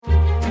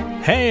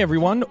Hey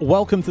everyone,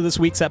 welcome to this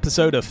week's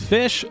episode of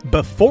Fish.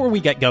 Before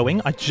we get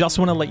going, I just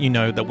want to let you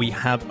know that we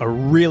have a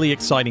really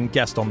exciting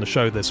guest on the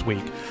show this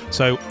week.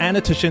 So Anna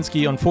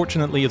Ptaszynski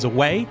unfortunately is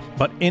away,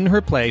 but in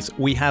her place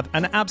we have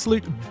an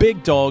absolute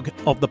big dog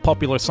of the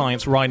popular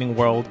science writing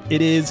world.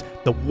 It is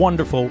the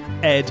wonderful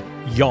Ed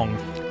Yong.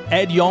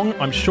 Ed Yong,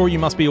 I'm sure you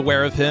must be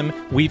aware of him.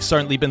 We've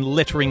certainly been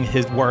littering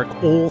his work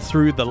all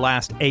through the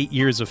last 8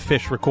 years of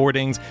Fish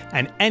recordings,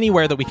 and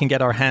anywhere that we can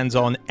get our hands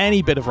on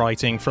any bit of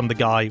writing from the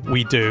guy,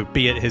 we do.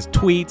 Be it his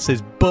tweets,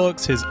 his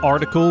books, his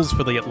articles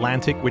for The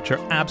Atlantic, which are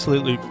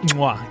absolutely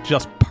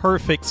just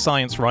perfect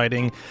science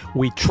writing.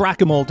 We track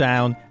them all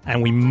down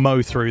and we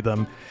mow through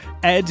them.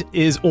 Ed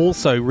is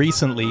also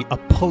recently a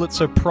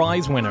Pulitzer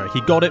Prize winner.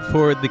 He got it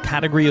for the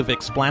category of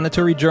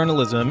explanatory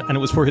journalism, and it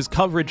was for his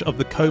coverage of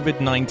the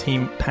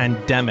COVID-19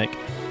 pandemic.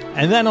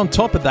 And then on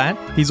top of that,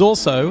 he's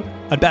also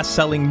a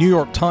best-selling New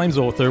York Times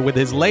author with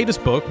his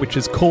latest book, which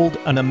is called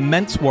An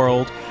Immense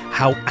World: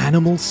 How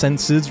Animal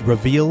Senses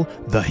Reveal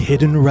the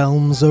Hidden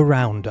Realms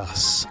Around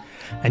Us.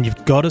 And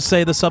you've got to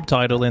say the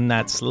subtitle in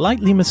that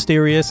slightly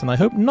mysterious and I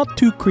hope not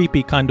too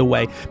creepy kind of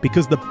way,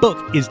 because the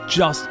book is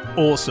just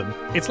awesome.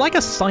 It's like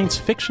a science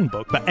fiction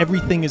book, but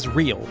everything is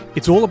real.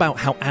 It's all about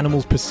how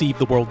animals perceive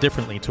the world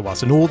differently to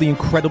us and all the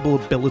incredible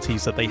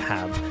abilities that they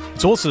have.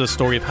 It's also the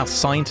story of how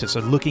scientists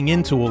are looking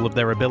into all of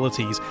their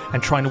abilities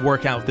and trying to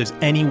work out if there's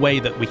any way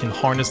that we can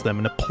harness them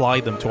and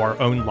apply them to our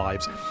own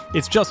lives.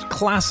 It's just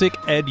classic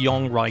Ed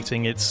Yong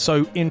writing. It's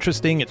so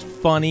interesting, it's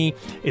funny,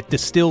 it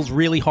distills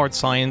really hard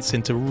science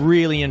into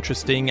really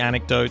interesting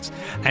anecdotes,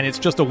 and it's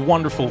just a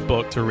wonderful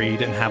book to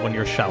read and have on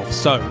your shelf.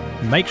 So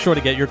make sure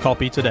to get your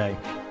copy today.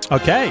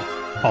 Okay,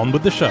 on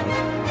with the show.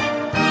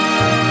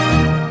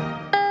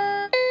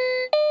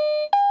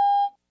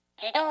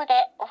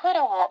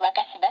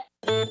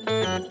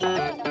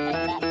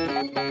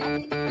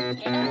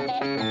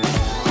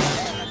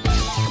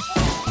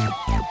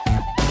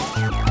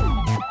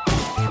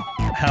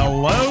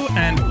 Hello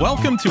and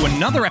welcome to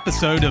another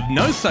episode of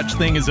No Such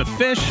Thing as a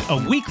Fish, a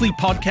weekly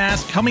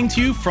podcast coming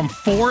to you from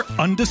 4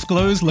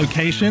 undisclosed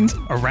locations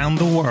around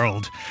the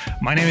world.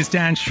 My name is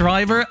Dan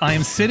Shriver. I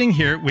am sitting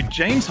here with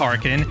James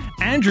Harkin,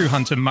 Andrew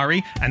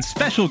Hunter-Murray, and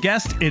special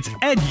guest, it's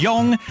Ed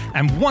Yong.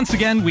 And once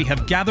again, we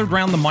have gathered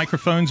around the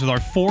microphones with our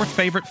 4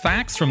 favorite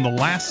facts from the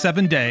last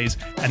 7 days.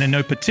 And in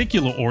no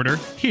particular order,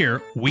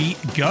 here we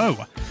go.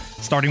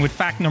 Starting with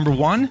fact number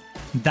 1,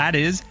 that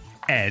is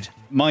Ed.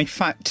 My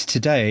fact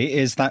today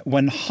is that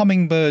when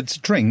hummingbirds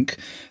drink,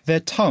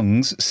 their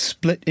tongues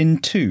split in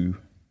 2.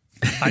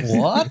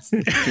 What?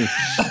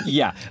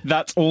 Yeah,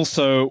 that's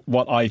also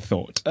what I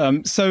thought.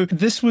 So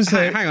this was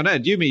hang on,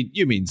 Ed. You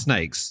mean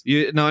snakes?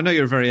 No, I know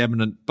you're a very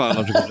eminent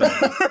biological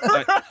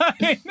journalist.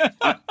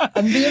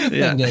 And the other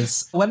thing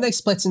is, when they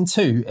split in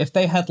 2, if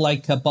they had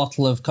like a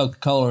bottle of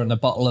Coca-Cola and a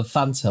bottle of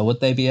Fanta, would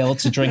they be able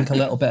to drink a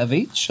little bit of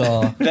each?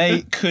 Or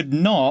they could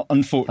not,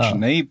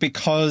 unfortunately,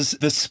 because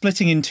the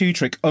splitting in 2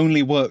 trick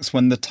only works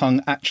when the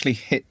tongue actually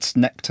hits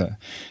nectar.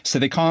 So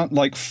they can't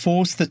like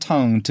force the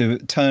tongue to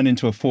turn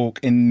into a fork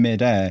in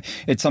midair.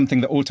 It's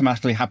something that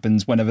automatically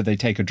happens whenever they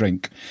take a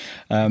drink.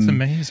 It's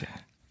amazing.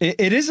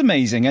 It is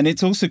amazing, and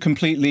it's also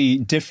completely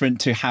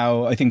different to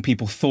how I think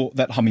people thought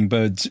that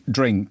hummingbirds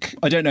drink.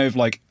 I don't know if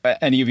like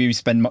any of you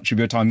spend much of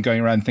your time going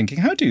around thinking,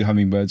 how do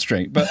hummingbirds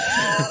drink? But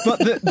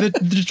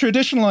the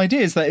traditional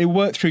idea is that it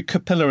worked through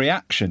capillary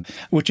action,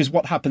 which is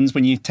what happens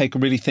when you take a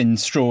really thin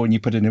straw and you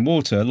put it in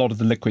water. A lot of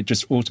the liquid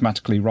just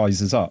automatically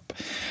rises up.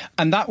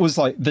 And that was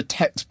like the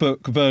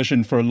textbook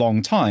version for a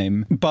long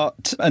time.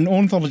 But an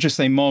ornithologist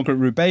named Margaret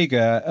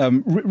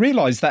Rubega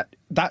realized that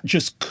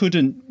just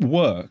couldn't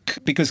work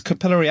because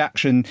capillary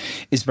action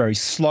is very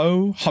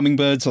slow.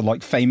 Hummingbirds are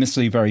like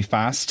famously very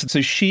fast. So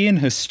she and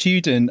her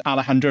student,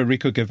 Alejandro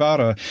Rico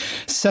Guevara,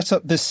 set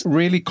up this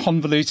really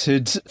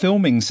convoluted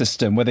filming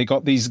system where they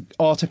got these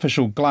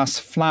artificial glass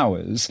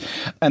flowers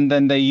and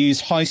then they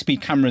used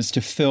high-speed cameras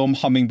to film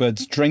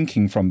hummingbirds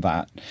drinking from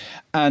that.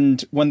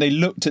 And when they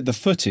looked at the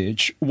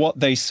footage, what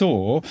they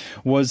saw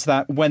was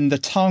that when the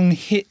tongue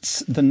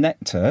hits the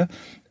nectar,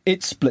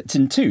 it splits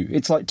in 2.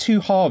 It's like 2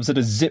 halves that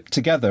are zipped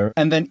together.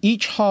 And then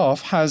each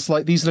half has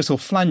like these little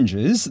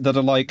flanges that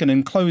are like an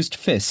enclosed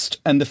fist.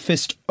 And the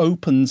fist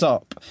opens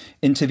up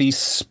into these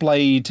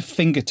splayed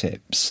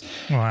fingertips.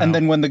 Wow. And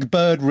then when the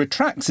bird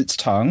retracts its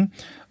tongue,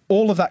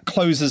 all of that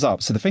closes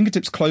up. So the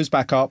fingertips close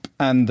back up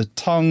and the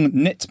tongue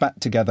knits back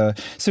together.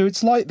 So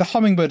it's like the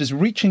hummingbird is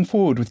reaching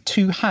forward with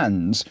 2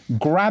 hands,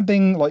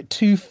 grabbing like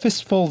 2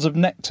 fistfuls of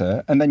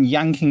nectar and then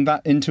yanking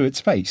that into its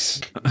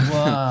face.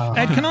 Wow.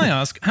 Ed, can I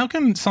ask, how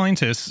come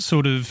scientists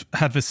sort of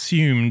have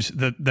assumed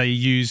that they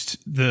used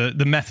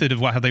the method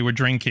of how they were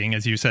drinking,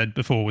 as you said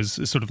before, was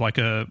sort of like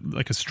a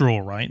straw,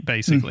 right?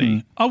 Basically.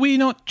 Mm-hmm. Are we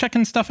not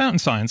checking stuff out in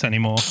science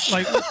anymore?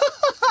 Like,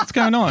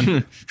 What's going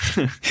on?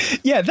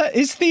 Yeah, that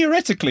is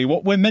theoretically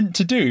what we're meant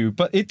to do,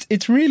 but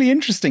it's really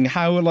interesting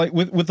how, like,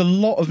 with a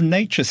lot of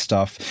nature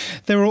stuff,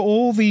 there are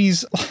all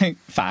these like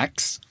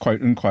facts,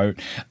 quote unquote,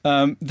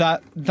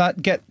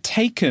 that get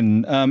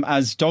taken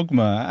as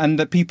dogma, and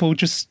that people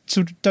just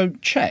sort of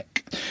don't check.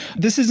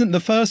 This isn't the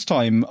first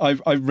time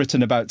I've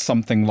written about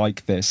something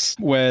like this,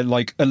 where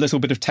like a little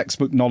bit of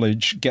textbook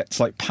knowledge gets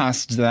like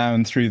passed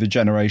down through the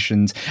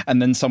generations,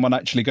 and then someone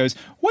actually goes,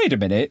 "Wait a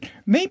minute,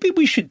 maybe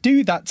we should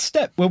do that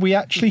step where we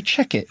actually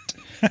check it."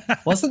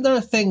 Wasn't there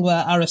a thing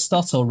where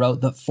Aristotle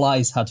wrote that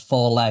flies had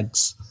 4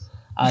 legs?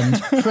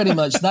 And pretty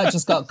much that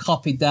just got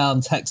copied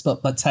down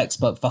textbook by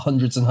textbook for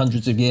hundreds and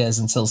hundreds of years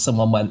until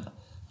someone went,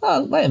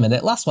 "Oh, wait a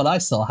minute, last one I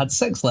saw had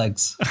 6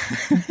 legs."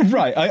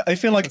 Right. I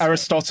feel like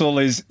Aristotle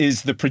is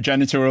the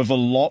progenitor of a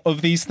lot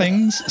of these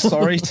things.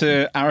 Sorry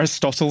to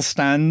Aristotle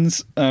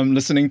stans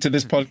listening to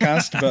this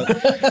podcast, but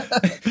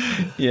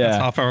yeah.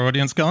 That's half our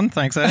audience gone.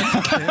 Thanks, Ed.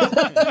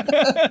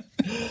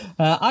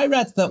 I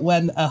read that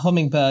when a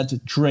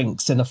hummingbird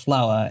drinks in a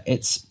flower,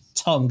 its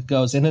tongue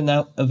goes in and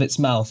out of its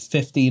mouth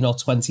 15 or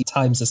 20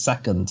 times a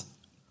second.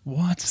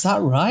 What? Is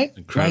that right?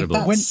 Incredible.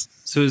 Like that's-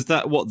 So is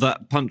that what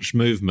that punch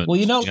movement? Well,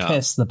 you know Yeah.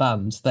 Kiss, the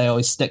band, they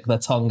always stick their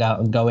tongue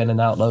out and go in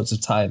and out loads of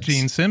times.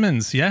 Gene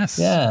Simmons, yes.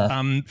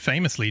 Yeah.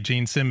 Famously,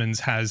 Gene Simmons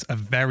has a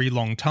very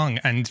long tongue,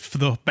 and for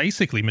the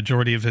basically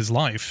majority of his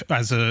life,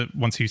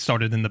 once he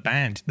started in the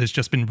band, there's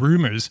just been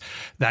rumors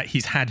that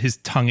he's had his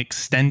tongue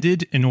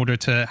extended in order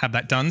to have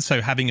that done. So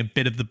having a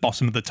bit of the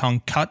bottom of the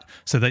tongue cut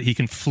so that he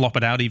can flop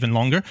it out even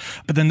longer.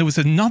 But then there was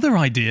another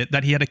idea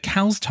that he had a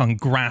cow's tongue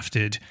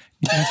grafted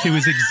into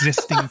his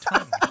existing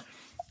tongue.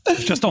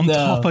 Just on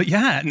top of,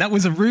 yeah, and that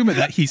was a rumor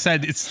that he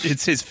said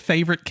it's his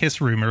favorite Kiss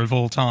rumor of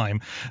all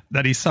time,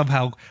 that he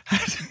somehow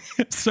had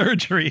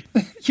surgery.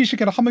 You should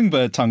get a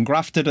hummingbird tongue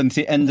grafted into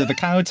the end of the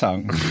cow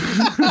tongue.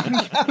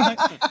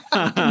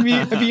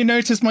 Have you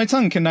noticed my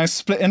tongue can now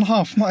split in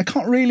half? I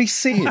can't really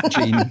see it,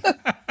 Gene.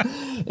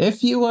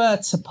 If you were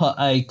to put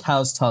a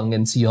cow's tongue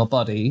into your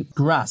body,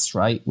 grass,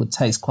 right, would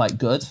taste quite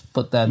good,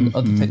 but then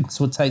other things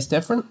would taste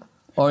different?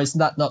 Or is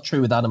that not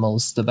true with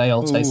animals? Do they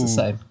all taste the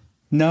same?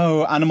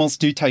 No, animals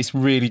do taste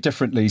really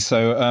differently.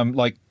 So,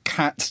 like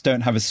cats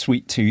don't have a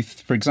sweet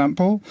tooth, for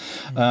example,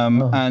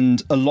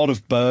 and a lot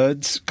of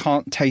birds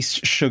can't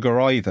taste sugar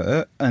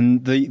either.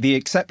 And the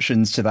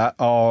exceptions to that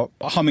are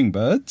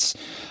hummingbirds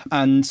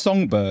and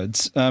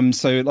songbirds.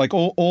 So, like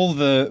all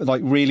the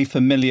like really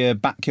familiar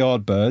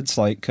backyard birds,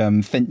 like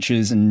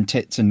finches and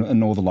tits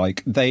and all the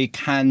like, they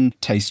can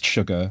taste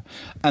sugar.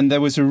 And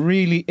there was a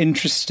really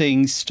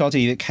interesting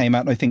study that came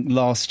out, I think,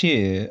 last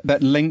year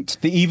that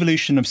linked the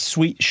evolution of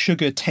sweet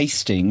sugar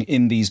tasting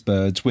in these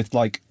birds with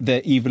like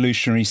their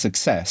evolutionary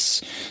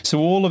success. So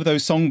all of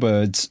those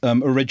songbirds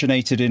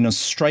originated in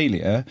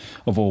Australia,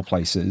 of all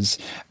places,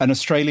 and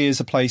Australia is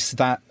a place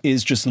that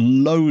is just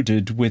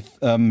loaded with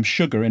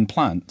sugar in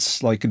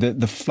plants. Like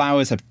the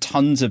flowers have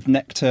tons of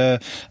nectar.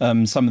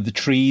 Some of the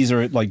trees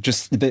are like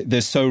just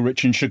they're so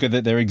rich in sugar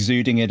that they're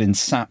exuding it in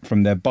sap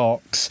from their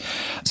barks.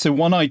 So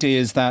one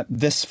idea is that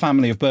this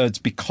family of birds,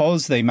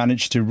 because they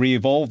managed to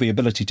re-evolve the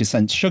ability to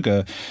sense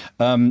sugar,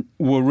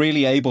 were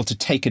really able to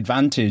take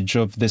advantage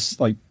of this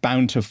like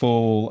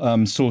bountiful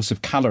source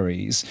of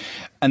calories,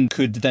 and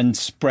could then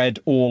spread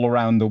all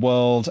around the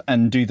world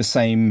and do the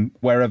same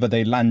wherever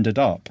they landed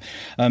up.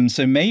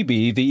 So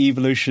maybe the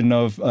evolution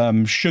of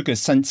sugar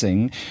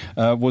sensing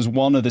was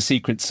one of the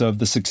secrets of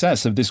the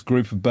success of this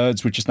group of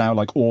birds, which is now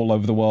like all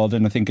over the world,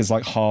 and I think is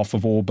like half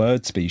of all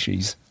bird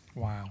species.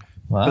 Wow.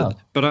 Wow.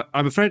 But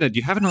I'm afraid, Ed,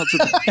 you haven't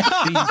answered Gene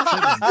Simmons.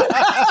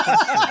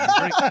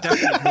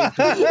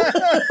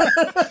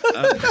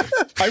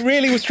 I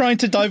really was trying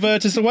to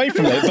divert us away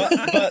from it,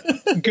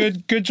 but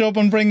good job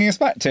on bringing us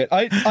back to it.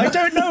 I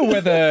don't know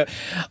whether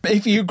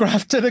if you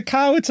grafted a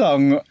cow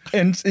tongue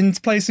in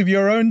place of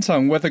your own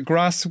tongue, whether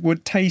grass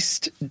would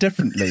taste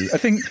differently. I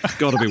think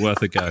Got to be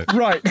worth a go.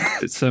 right.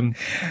 It's isn't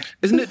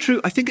it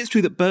true? I think it's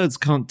true that birds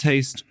can't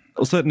taste,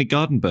 or certainly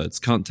garden birds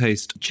can't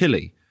taste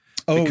chili.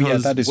 Oh, yeah,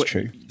 Because that is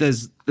true.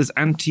 There's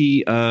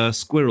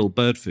anti-squirrel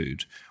bird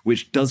food,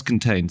 which does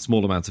contain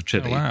small amounts of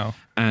chili. Oh, wow.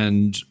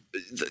 And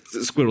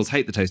the squirrels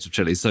hate the taste of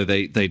chili, so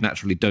they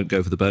naturally don't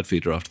go for the bird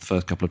feeder after the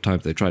first couple of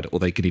times they tried it, or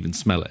they can even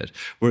smell it.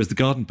 Whereas the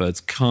garden birds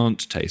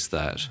can't taste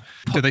that.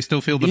 Do they still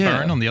feel the Yeah.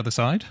 burn on the other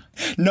side?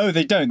 No,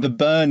 they don't. The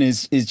burn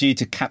is due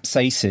to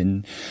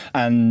capsaicin,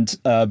 and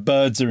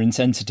birds are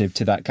insensitive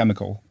to that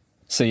chemical.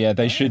 So yeah,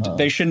 they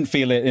shouldn't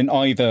feel it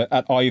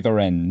at either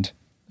end.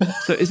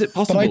 So is it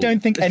possible? But I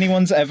don't think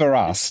anyone's ever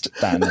asked,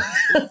 Dan.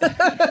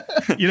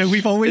 You know,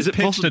 we've always Is it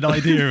pitched an possible?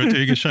 idea of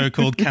doing a show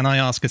called Can I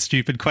Ask a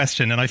Stupid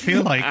Question? And I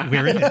feel like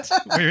we're in it.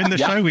 We're in the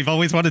show we've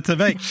always wanted to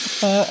make.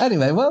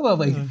 Anyway, where were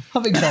we?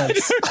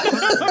 Hummingbirds.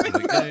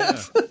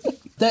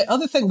 The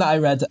other thing that I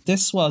read,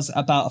 this was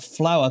about a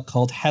flower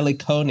called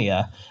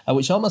Heliconia,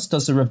 which almost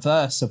does the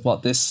reverse of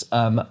what this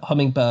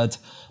hummingbird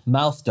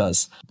mouth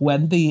does.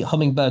 When the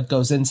hummingbird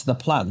goes into the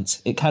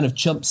plant, it kind of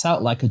jumps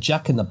out like a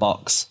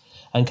jack-in-the-box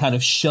and kind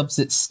of shoves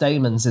its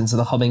stamens into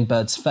the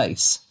hummingbird's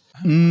face.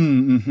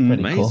 Pretty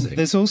cool. Amazing.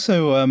 There's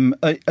also,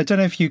 I don't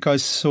know if you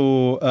guys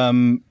saw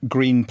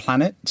Green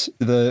Planet,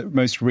 the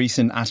most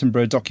recent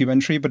Attenborough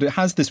documentary, but it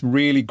has this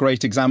really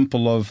great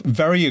example of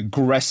very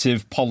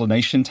aggressive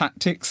pollination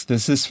tactics.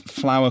 There's this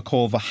flower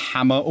called the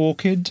hammer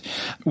orchid,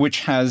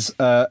 which has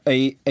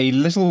a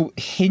little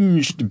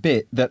hinged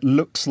bit that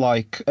looks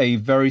like a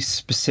very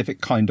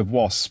specific kind of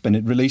wasp, and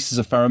it releases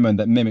a pheromone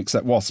that mimics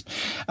that wasp.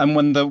 And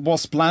when the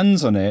wasp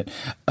lands on it,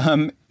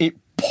 it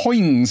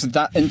poings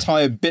that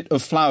entire bit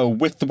of flower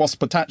with the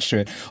wasp attached to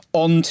it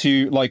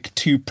onto like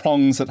two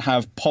prongs that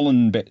have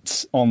pollen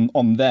bits on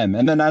them.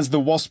 And then as the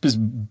wasp is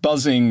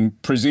buzzing,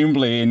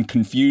 presumably in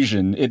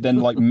confusion, it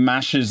then like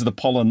mashes the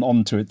pollen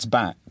onto its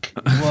back.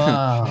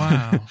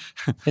 Wow.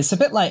 It's a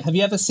bit like, have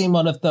you ever seen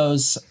one of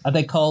those, are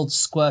they called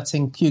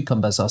squirting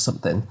cucumbers or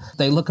something?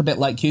 They look a bit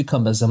like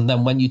cucumbers, and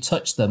then when you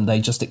touch them, they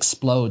just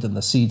explode and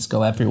the seeds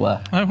go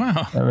everywhere. Oh,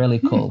 wow. They're really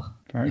cool.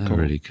 Very cool.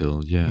 Really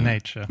cool, yeah.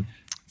 Nature.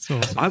 It's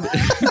awesome.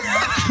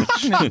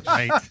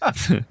 Great.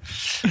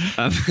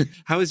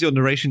 How is your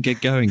narration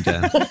gig going,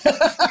 Dan?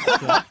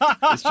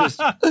 It's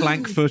just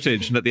blank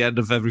footage, and at the end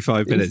of every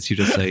 5 minutes, you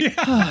just say,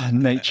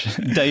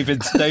 Nature.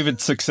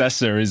 David's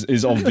successor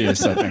is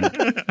obvious, I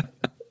think.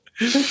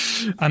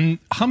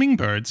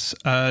 Hummingbirds,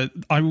 I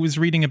was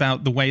reading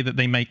about the way that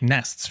they make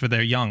nests for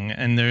their young,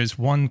 and there's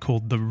one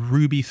called the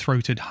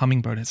ruby-throated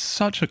hummingbird. It's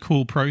such a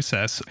cool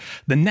process.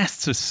 The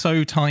nests are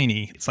so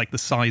tiny. It's like the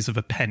size of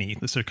a penny,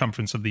 the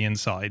circumference of the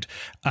inside.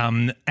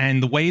 And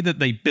the way that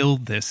they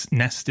build this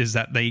nest is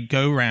that they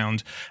go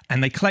around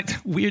and they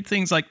collect weird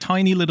things like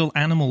tiny little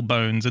animal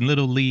bones and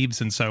little leaves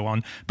and so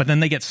on, but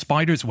then they get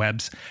spiders'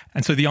 webs.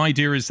 And so the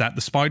idea is that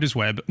the spider's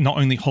web not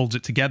only holds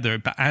it together,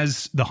 but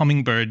as the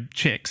hummingbird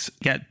chicks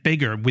get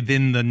bigger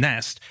within the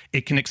nest,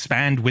 it can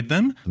expand with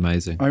them.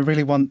 amazing. I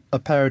really want a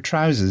pair of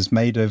trousers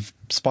made of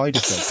spider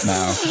silk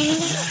now.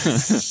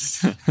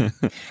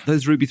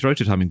 Those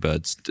ruby-throated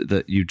hummingbirds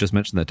that you just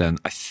mentioned there, Dan,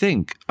 I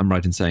think I'm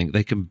right in saying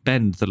they can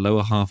bend the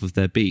lower half of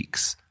their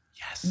beaks.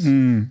 Yes.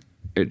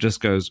 It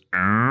just goes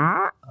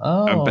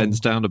and bends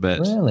down a bit.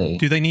 Really?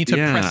 Do they need to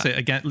Yeah. press it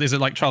again? Is it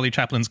like Charlie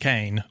Chaplin's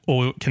cane,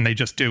 or can they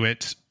just do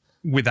it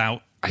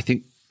without? I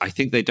think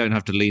they don't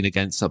have to lean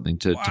against something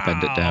to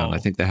bend it down. I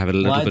think they have a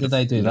little Why bit do of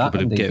they do little that,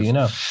 bit of Andy? give. Do you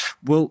know?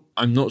 Well,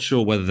 I'm not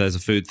sure whether there's a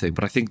food thing,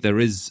 but I think there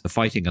is a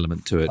fighting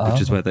element to it,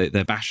 which is where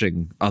they're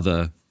bashing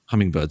other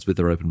hummingbirds with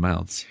their open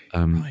mouths.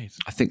 Right.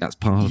 I think that's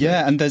part of it.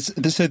 Yeah, and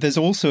there's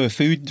also a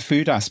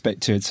food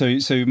aspect to it.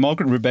 So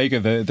Margaret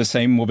Rubega, the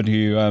same woman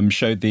who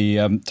showed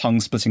the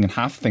tongue splitting in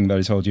half thing that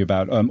I told you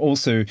about,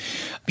 also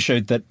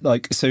showed that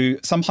so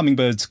some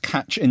hummingbirds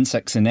catch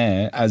insects in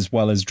air as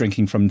well as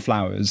drinking from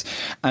flowers,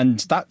 and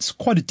that's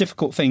quite a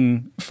difficult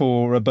thing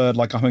for a bird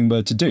like a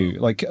hummingbird to do.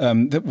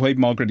 The way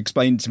Margaret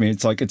explained it to me,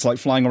 it's like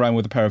flying around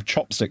with a pair of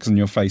chopsticks on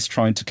your face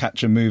trying to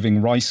catch a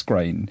moving rice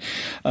grain.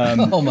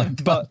 Oh my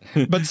God.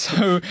 But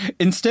so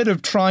instead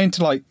of trying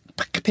to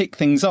pick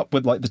things up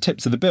with the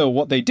tips of the bill,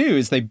 what they do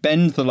is they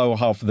bend the lower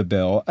half of the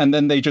bill and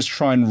then they just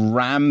try and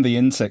ram the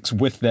insects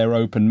with their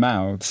open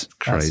mouths.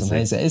 That's Crazy.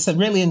 amazing. It's a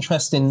really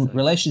interesting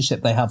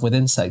relationship they have with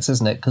insects,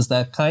 isn't it? Because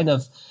they're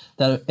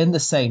in the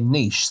same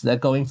niche. They're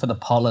going for the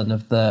pollen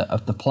of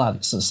the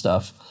plants and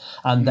stuff.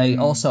 And they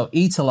also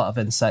eat a lot of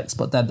insects,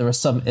 but then there are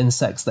some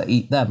insects that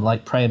eat them,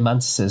 like praying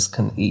mantises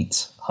can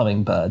eat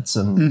hummingbirds,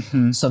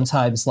 and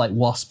sometimes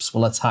wasps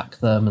will attack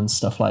them and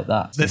stuff like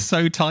that. They're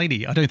so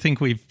tiny. I don't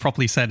think we've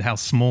properly said how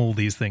small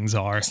these things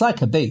are. It's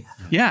like a bee.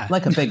 Yeah.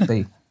 Like a big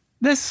bee.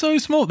 They're so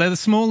small. They're the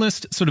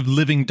smallest sort of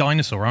living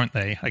dinosaur, aren't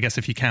they? I guess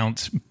if you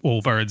count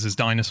all birds as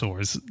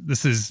dinosaurs,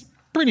 this is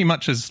pretty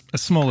much as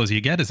small as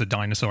you get as a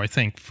dinosaur, I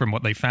think, from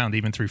what they found,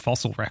 even through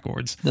fossil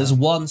records. There's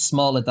one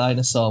smaller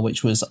dinosaur,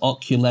 which was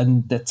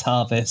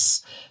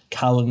Oculendatavis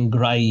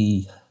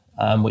cowangrai,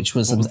 which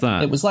was... What was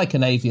that? It was like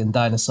an avian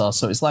dinosaur,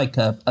 so it's like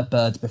a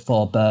bird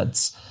before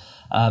birds.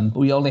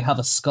 We only have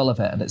a skull of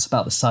it, and it's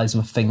about the size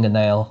of a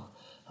fingernail.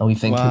 And we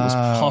think it was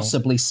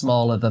possibly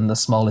smaller than the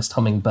smallest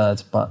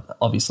hummingbird, but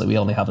obviously we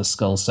only have a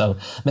skull, so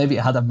maybe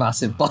it had a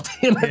massive body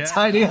and a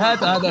tiny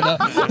head. I don't know.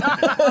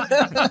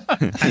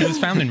 And it was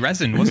found in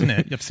resin, wasn't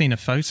it? I've seen a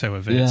photo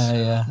of it.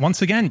 Yeah.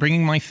 Once again,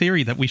 bringing my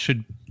theory that we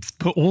should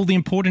put all the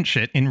important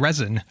shit in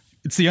resin.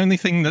 It's the only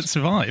thing that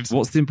survives.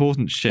 What's the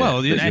important shit?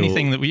 Well, that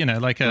anything that we,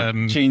 like...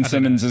 Gene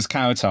Simmons'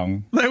 cow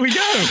tongue. There we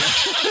go.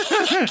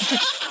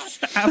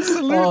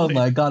 Absolutely. Oh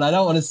my God, I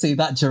don't want to see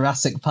that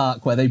Jurassic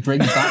Park where they bring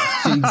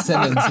back Gene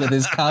Simmons with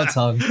his cow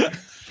tongue.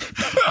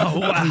 Oh,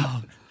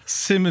 wow.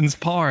 Simmons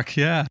Park,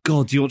 yeah.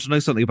 God, do you want to know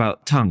something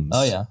about tongues?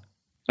 Oh yeah.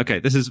 Okay,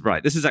 this is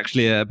right. This is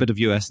actually a bit of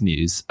US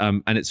news,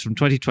 and it's from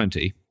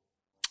 2020.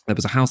 There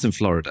was a house in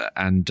Florida,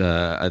 and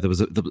there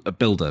was a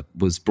builder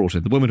was brought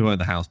in. The woman who owned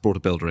the house brought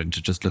a builder in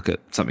to just look at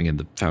something in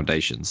the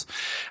foundations,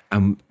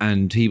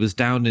 and he was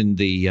down in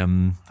the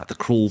at the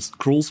crawl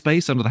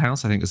space under the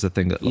house. I think is the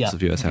thing that lots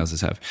of US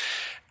houses have.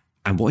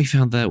 And what he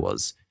found there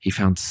was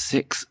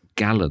 6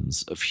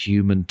 gallons of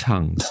human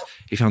tongues.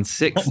 He found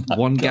 6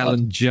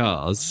 1-gallon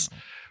jars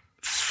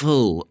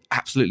full,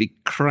 absolutely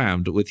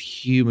crammed with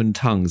human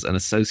tongues and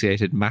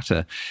associated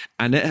matter.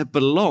 And it had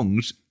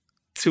belonged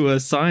to a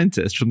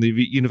scientist from the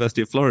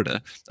University of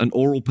Florida, an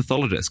oral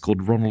pathologist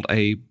called Ronald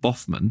A.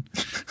 Boffman.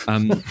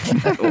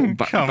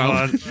 Come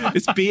on.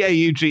 It's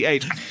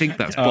B-A-U-G-H. I think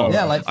that's Boff.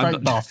 Yeah, like Frank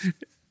Boff.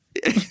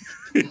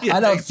 Yeah, I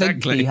don't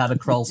exactly. think he had a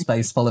crawl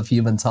space full of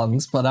human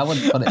tongues, but I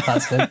wouldn't put it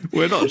past him.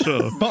 We're not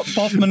sure. But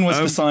Boffman was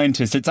the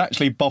scientist. It's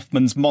actually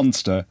Boffman's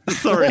monster.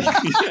 Sorry.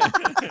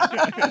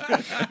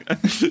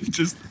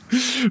 Just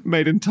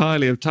made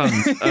entirely of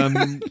tongues.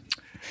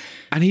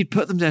 And he'd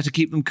put them there to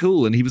keep them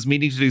cool, and he was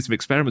meaning to do some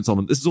experiments on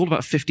them. This is all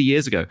about 50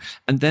 years ago.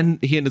 And then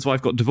he and his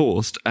wife got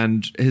divorced,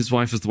 and his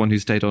wife was the one who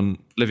stayed on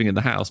living in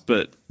the house.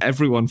 But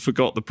everyone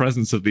forgot the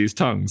presence of these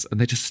tongues, and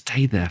they just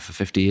stayed there for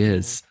 50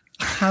 years.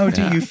 How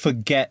do you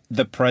forget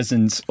the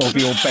presence of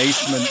your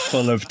basement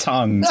full of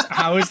tongues?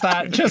 How is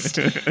that just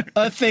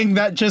a thing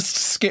that just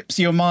skips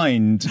your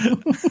mind?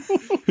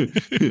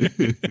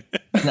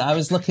 I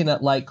was looking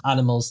at like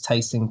animals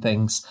tasting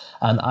things,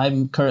 and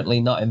I'm currently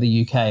not in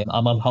the UK.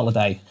 I'm on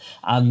holiday,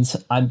 and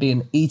I'm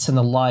being eaten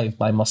alive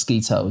by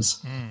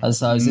mosquitoes. And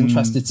so I was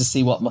interested to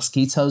see what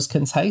mosquitoes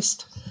can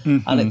taste.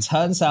 And it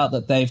turns out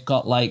that they've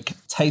got like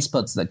taste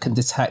buds that can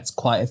detect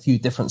quite a few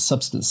different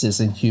substances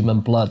in human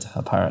blood,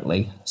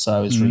 apparently. So I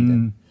was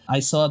reading. I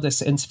saw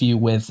this interview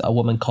with a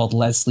woman called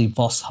Leslie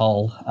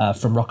Vosshall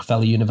from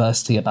Rockefeller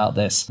University about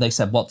this. They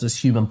said, what does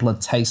human blood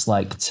taste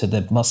like to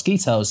the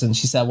mosquitoes? And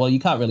she said, well, you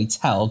can't really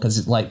tell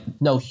because like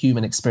no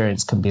human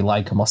experience can be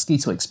like a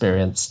mosquito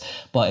experience.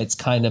 But it's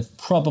kind of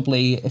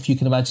probably, if you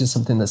can imagine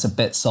something that's a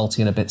bit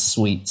salty and a bit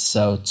sweet.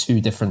 So two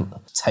different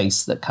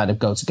tastes that kind of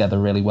go together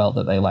really well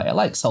that they like. I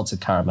like salted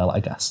caramel, I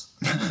guess.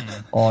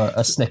 Or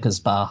a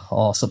Snickers bar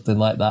or something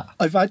like that.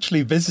 I've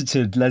actually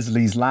visited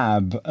Leslie's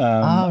lab.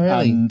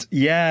 Really? And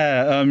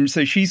yeah,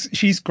 so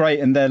she's great,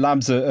 and their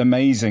labs are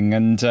amazing.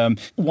 And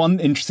one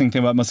interesting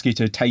thing about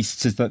mosquito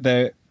tastes is that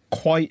they're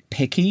quite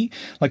picky.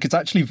 Like, it's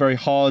actually very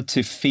hard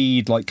to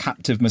feed like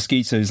captive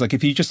mosquitoes. Like,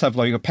 if you just have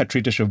like a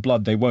petri dish of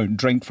blood, they won't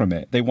drink from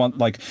it. They want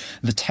like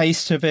the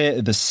taste of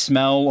it, the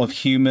smell of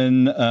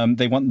human.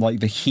 They want like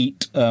the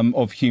heat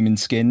of human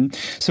skin.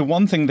 So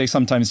one thing they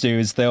sometimes do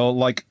is they'll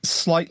like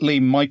slightly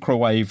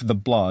microwave the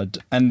blood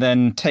and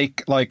then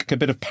take like a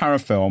bit of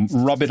parafilm,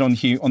 rub it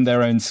on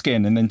their own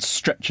skin, and then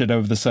stretch it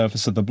over the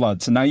surface of the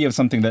blood. So now you have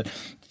something that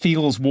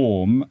feels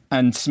warm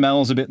and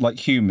smells a bit like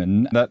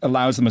human that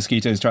allows the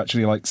mosquitoes to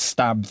actually like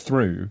stab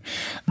through.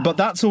 But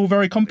that's all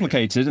very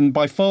complicated, and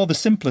by far the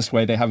simplest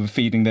way they have of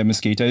feeding their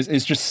mosquitoes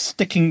is just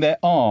sticking their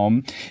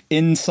arm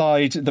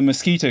inside the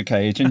mosquito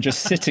cage and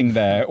just sitting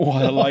there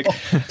while like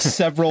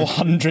several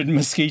hundred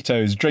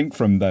mosquitoes drink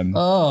from them.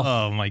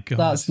 Oh my God.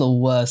 That's the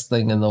worst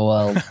thing in the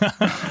world.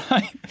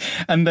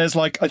 And there's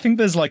like, I think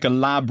there's like a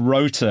lab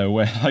rota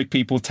where like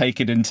people take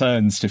it in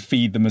turns to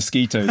feed the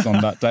mosquitoes on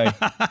that day.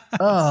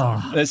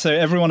 So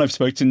everyone I've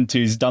spoken to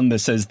who's done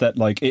this says that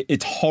like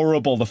it's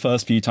horrible the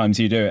first few times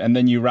you do it, and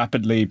then you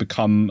rapidly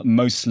become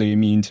mostly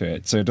immune to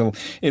it. So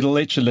it'll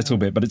itch a little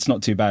bit, but it's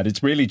not too bad.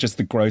 It's really just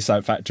the gross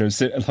out factor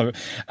of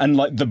and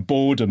like the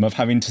boredom of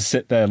having to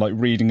sit there like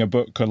reading a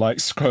book or like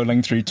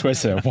scrolling through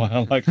Twitter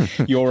while like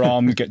your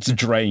arm gets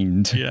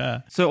drained.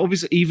 Yeah. So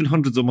obviously even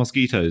hundreds of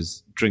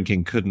mosquitoes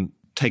drinking couldn't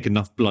take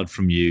enough blood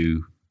from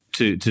you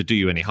to do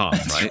you any harm,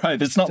 right?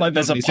 Right. It's not like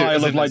there's a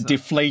pile of like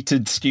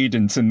deflated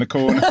students in the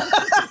corner.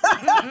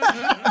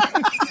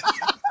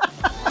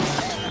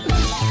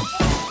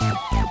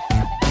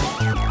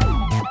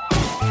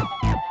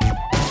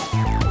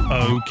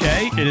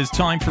 Okay, it is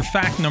time for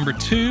fact number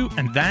 2,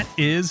 and that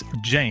is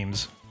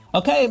James.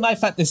 Okay, my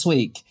fact this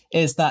week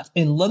is that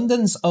in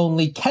London's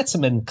only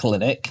ketamine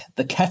clinic,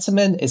 the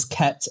ketamine is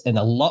kept in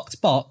a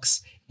locked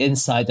box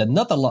inside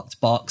another locked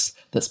box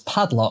that's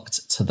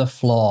padlocked to the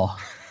floor.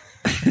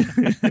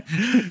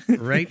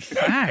 Great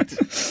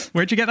fact.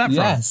 Where'd you get that from?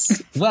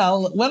 Yes.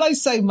 Well, when I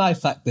say my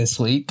fact this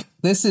week,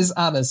 this is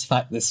Anna's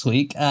fact this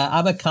week.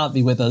 Anna can't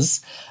be with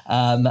us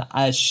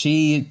as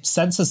she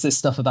sent us this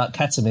stuff about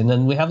ketamine,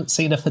 and we haven't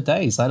seen her for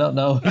days. I don't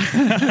know.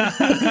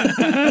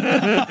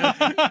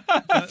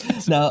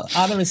 No,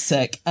 Anna is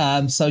sick,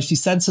 so she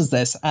sent us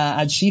this,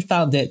 and she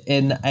found it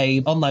in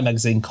an online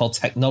magazine called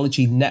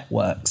Technology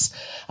Networks,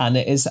 and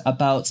it is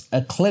about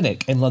a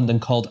clinic in London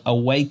called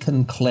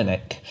Awaken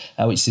Clinic,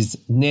 which is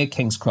near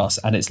King's Cross,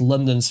 and it's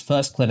London's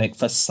first clinic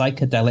for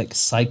psychedelic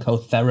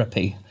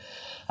psychotherapy.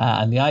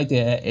 And the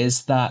idea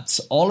is that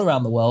all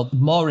around the world,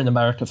 more in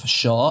America for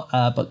sure,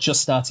 but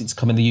just starting to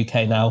come in the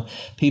UK now,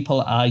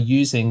 people are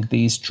using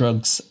these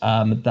drugs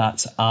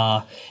that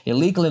are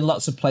illegal in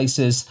lots of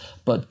places,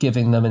 but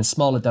giving them in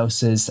smaller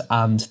doses,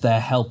 and they're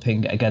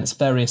helping against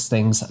various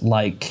things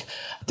like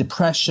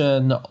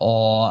depression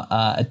or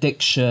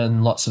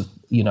addiction, lots of,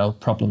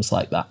 problems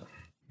like that.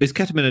 Is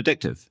ketamine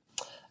addictive?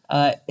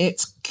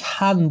 It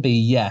can be,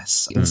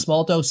 yes. In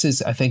small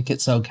doses, I think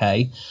it's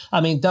okay.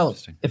 I mean,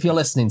 if you're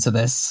listening to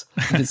this,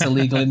 it's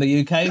illegal in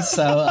the UK,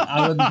 so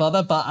I wouldn't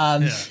bother. But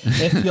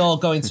if you're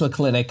going to a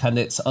clinic and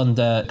it's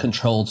under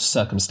controlled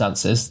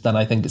circumstances, then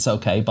I think it's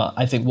okay. But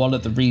I think one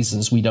of the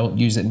reasons we don't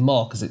use it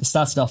more, because it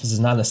started off as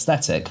an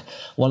anesthetic,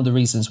 one of the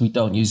reasons we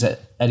don't use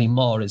it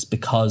anymore is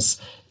because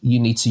you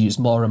need to use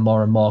more and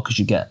more and more because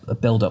you get a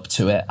build up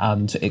to it,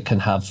 and it can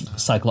have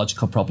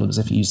psychological problems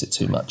if you use it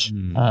too much.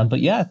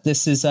 But yeah,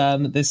 this is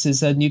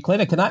a new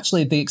clinic. And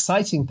actually, the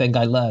exciting thing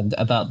I learned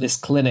about this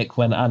clinic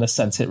when Anna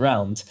sent it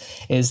round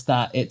is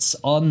that it's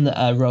on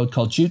a road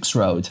called Duke's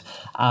Road,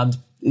 and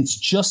it's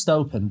just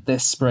opened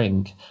this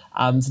spring.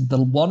 And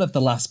one of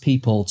the last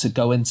people to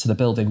go into the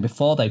building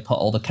before they put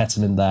all the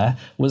ketamine there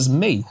was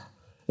me.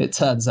 It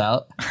turns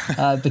out,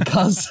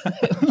 because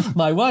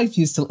my wife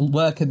used to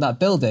work in that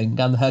building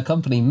and her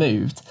company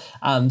moved,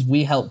 and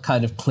we helped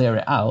kind of clear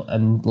it out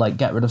and like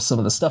get rid of some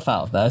of the stuff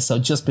out of there. So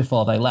just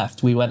before they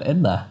left, we went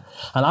in there.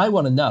 And I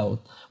want to know,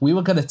 we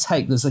were going to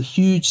take, there's a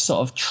huge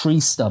sort of tree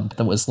stump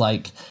that was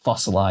like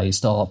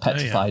fossilized or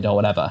petrified or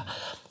whatever.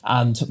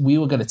 And we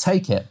were going to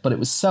take it, but it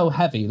was so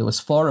heavy. There was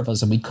 4 of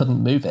us and we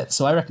couldn't move it.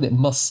 So I reckon it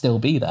must still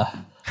be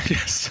there.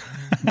 Yes.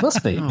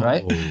 Must be,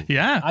 right?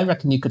 Yeah. I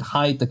reckon you could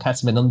hide the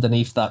ketamine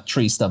underneath that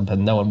tree stump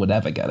and no one would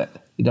ever get it.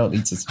 You don't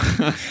need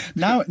to.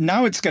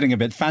 Now it's getting a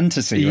bit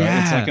fantasy, right?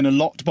 Yeah. It's like in a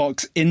locked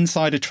box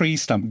inside a tree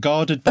stump,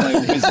 guarded by a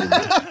wizard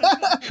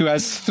who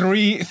has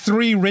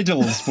three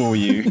riddles for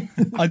you.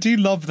 I do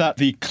love that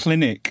the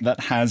clinic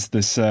that has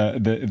this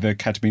the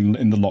ketamine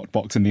in the locked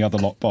box and the other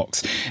locked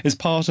box is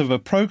part of a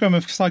program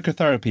of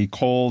psychotherapy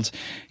called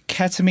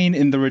Ketamine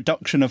in the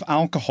Reduction of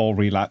Alcohol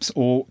Relapse,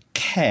 or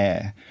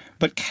CARE.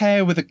 But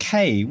care with a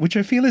K, which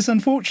I feel is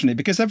unfortunate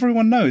because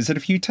everyone knows that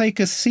if you take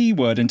a C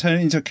word and turn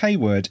it into a K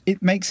word,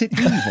 it makes it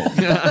evil.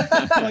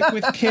 Like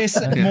with Kiss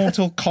and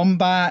Mortal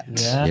Kombat.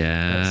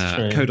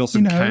 Kodos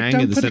and Kang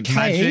don't in the put a sense K.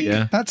 magic.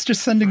 Yeah. That's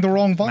just sending the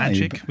wrong vibe.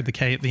 Magic with the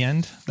K at the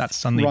end. That's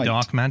suddenly Right.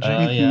 dark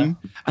magic.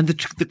 And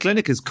the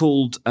clinic is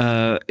called.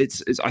 I'm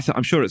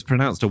sure it's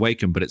pronounced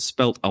Awaken, but it's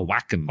spelt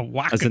Awaken.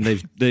 Awaken. As in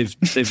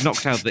they've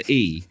knocked out the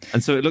E,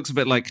 and so it looks a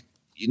bit like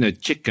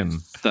chicken,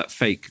 that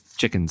fake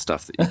chicken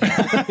stuff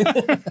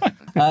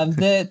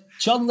that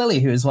John Lilly,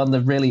 who is one of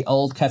the really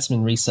old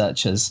ketamine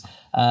researchers,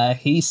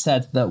 he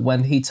said that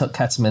when he took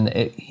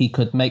ketamine, he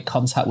could make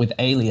contact with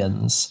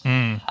aliens,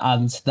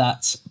 and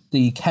that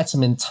the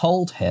ketamine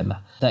told him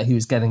that he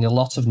was getting a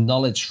lot of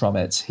knowledge from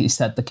it. He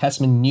said the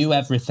ketamine knew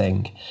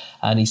everything,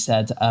 and he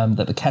said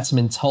that the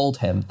ketamine told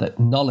him that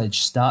knowledge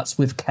starts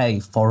with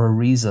K for a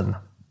reason.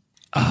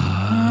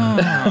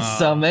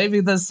 So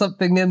maybe there's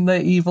something in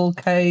the evil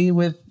K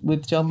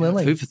with John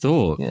Lilly. Food for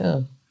thought.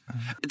 Yeah.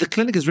 The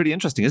clinic is really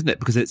interesting, isn't it?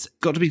 Because it's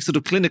got to be sort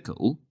of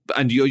clinical,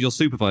 and you're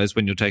supervised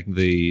when you're taking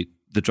the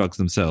drugs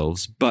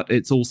themselves, but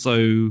it's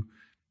also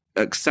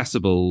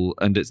accessible,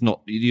 and it's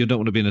not, you don't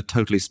want to be in a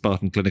totally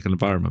Spartan clinical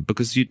environment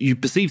because you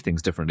perceive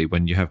things differently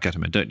when you have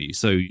ketamine, don't you?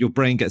 So your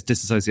brain gets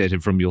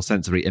disassociated from your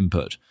sensory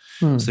input.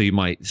 So you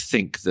might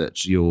think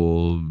that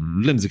your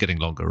limbs are getting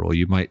longer, or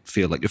you might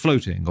feel like you're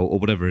floating, or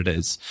whatever it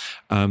is.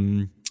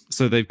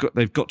 So they've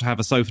got to have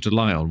a sofa to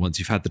lie on once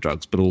you've had the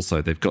drugs, but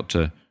also they've got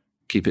to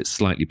keep it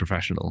slightly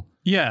professional.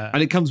 Yeah.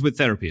 And it comes with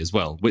therapy as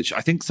well, which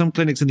I think some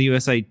clinics in the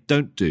USA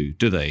don't do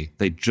they?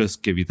 They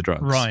just give you the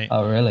drugs. Right.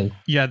 Oh, really?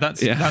 Yeah,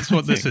 that's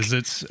what this is.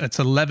 It's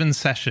 11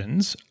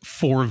 sessions,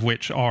 4 of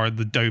which are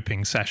the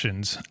doping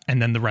sessions,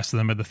 and then the rest of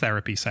them are the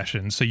therapy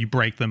sessions. So you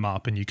break them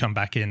up and you come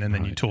back in, and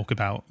then you talk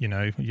about,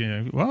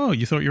 well,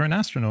 you thought you were an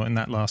astronaut in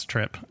that last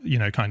trip,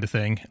 kind of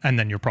thing, and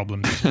then your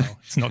problems as well.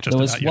 It's not just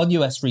there was about you. one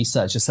US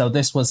researcher, so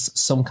this was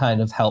some kind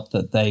of help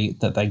that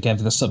they gave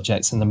the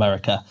subjects in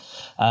America.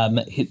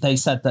 They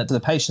said that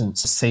the patients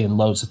are seeing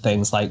loads of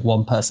things, like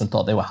one person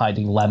thought they were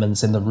hiding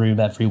lemons in the room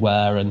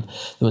everywhere, and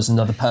there was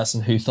another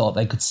person who thought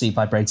they could see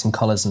vibrating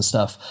colours and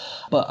stuff.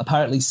 But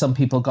apparently some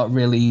people got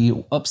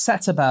really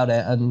upset about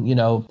it, and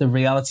the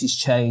reality's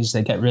changed,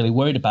 they get really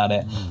worried about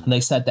it. And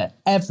they said that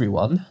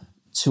everyone,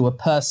 to a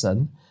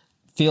person,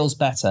 feels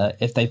better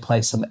if they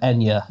play some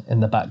Enya in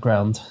the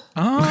background.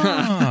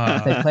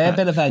 If they play a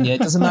bit of Enya,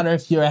 it doesn't matter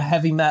if you're a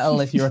heavy metal,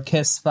 if you're a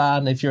Kiss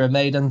fan, if you're a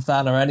Maiden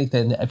fan or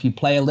anything, if you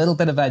play a little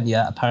bit of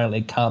Enya, apparently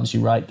it calms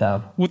you right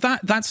down. Well,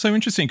 that's so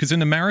interesting, because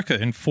in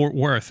America, in Fort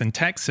Worth, in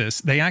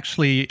Texas, they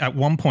actually, at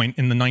one point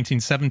in the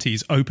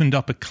 1970s, opened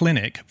up a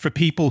clinic for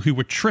people who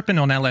were tripping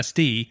on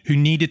LSD, who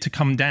needed to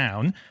come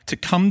down to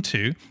come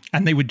to,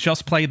 and they would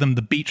just play them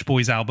the Beach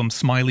Boys album,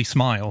 Smiley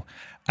Smile.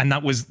 And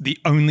that was the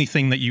only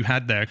thing that you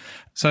had there.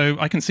 So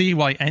I can see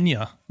why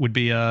Enya would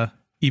be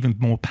even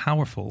more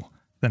powerful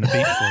than a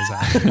Beach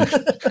Boys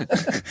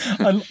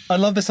album. I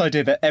love this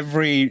idea that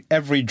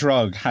every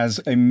drug has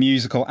a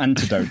musical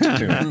antidote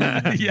to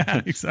it.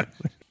 Yeah,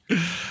 exactly.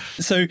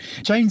 So So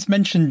James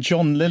mentioned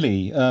John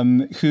Lilly,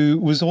 who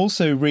was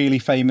also really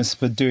famous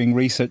for doing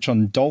research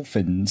on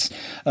dolphins,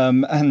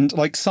 and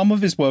like some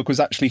of his work was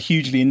actually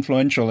hugely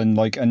influential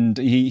and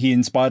he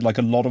inspired like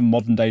a lot of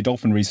modern day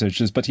dolphin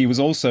researchers. But he was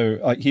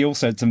also he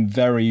also had some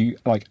very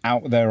like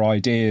out there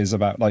ideas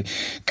about like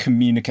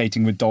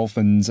communicating with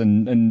dolphins,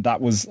 and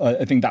that was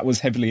I think that was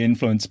heavily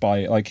influenced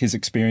by like his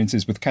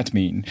experiences with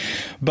ketamine.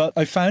 But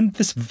I found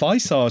this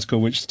Vice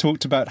article which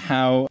talked about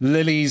how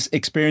Lilly's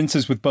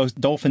experiences with both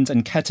dolphins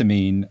and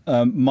ketamine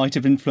might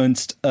have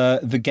influenced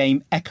the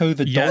game Echo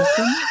the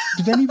Dolphin.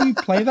 Did any of you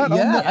play that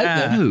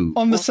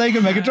on the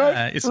Sega Mega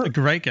Drive? It's a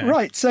great game.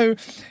 Right, so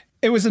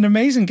it was an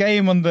amazing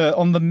game on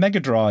the Mega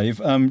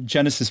Drive,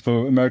 Genesis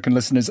for American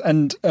listeners,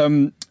 and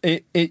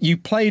you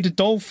played a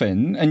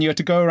dolphin and you had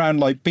to go around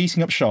like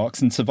beating up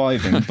sharks and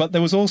surviving. But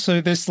there was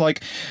also this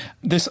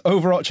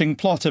overarching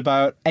plot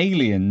about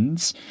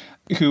aliens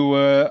who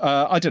were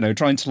I don't know,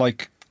 trying to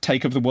like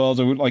take over the world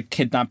or like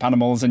kidnap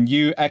animals, and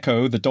you,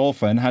 Echo the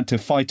dolphin, had to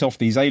fight off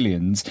these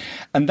aliens.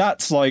 And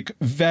that's like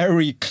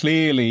very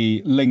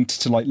clearly linked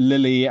to like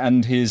Lilly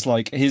and his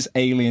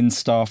alien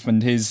stuff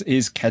and his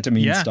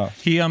ketamine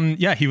stuff.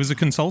 He was a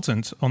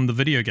consultant on the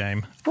video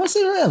game. Was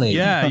he really?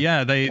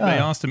 Yeah. They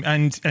asked him,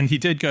 and he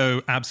did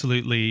go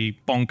absolutely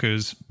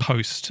bonkers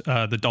post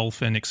the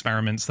dolphin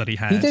experiments that he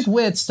had. He did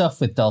weird stuff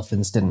with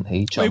dolphins, didn't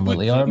he, John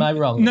Lilly? Or am I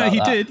wrong? No, about he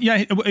that? did.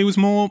 Yeah, it was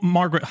more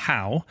Margaret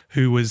Howe,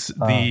 who was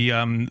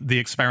the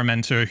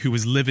experimenter who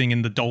was living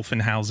in the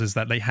dolphin houses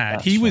that they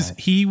had. He was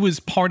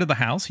part of the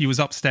house. He was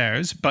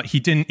upstairs, but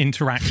he didn't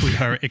interact with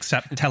her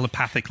except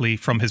telepathically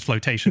from his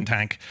flotation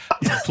tank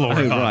floor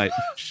above.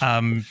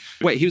 Right.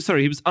 Wait, he was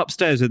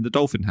upstairs in the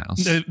dolphin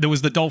house. There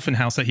was the dolphin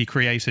house that he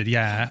created.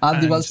 Yeah.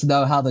 Andy wants to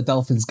know how the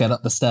dolphins get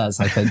up the stairs,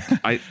 I think.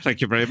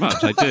 Thank you very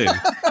much. I do.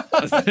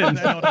 They're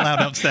not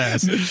allowed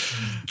upstairs.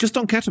 Just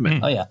on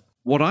ketamine. Oh, yeah.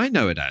 What I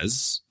know it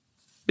as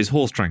is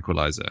horse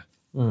tranquilizer.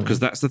 Because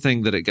that's the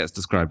thing that it gets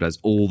described as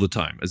all the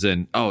time, as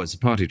in, oh, it's a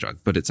party drug,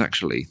 but it's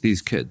actually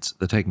these kids,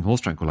 they're taking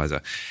horse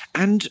tranquilizer.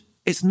 And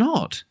it's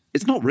not.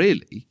 It's not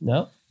really.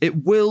 No.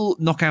 It will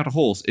knock out a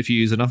horse if you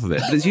use enough of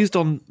it, but it's used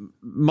on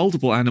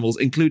multiple animals,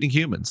 including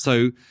humans.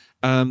 So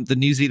the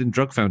New Zealand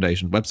Drug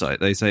Foundation website,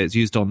 they say it's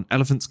used on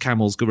elephants,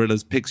 camels,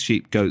 gorillas, pigs,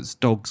 sheep, goats,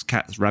 dogs,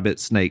 cats,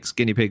 rabbits, snakes,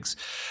 guinea pigs,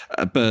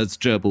 birds,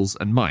 gerbils,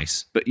 and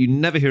mice. But you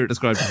never hear it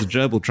described as a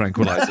gerbil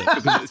tranquilizer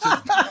because it's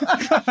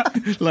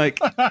just like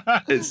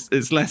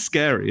it's less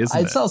scary, isn't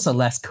it? It's also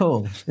less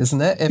cool,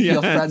 isn't it? If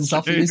your friends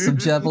offer you some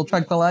gerbil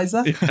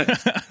tranquilizer.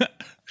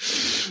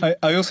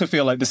 I also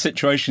feel like the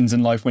situations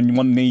in life when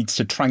one needs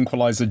to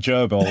tranquilize a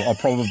gerbil are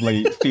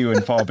probably few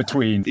and far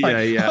between.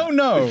 Yeah. Oh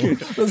no,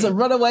 there's a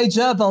runaway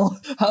gerbil.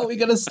 How are we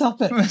going to stop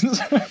it?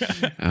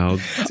 Oh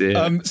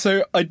dear.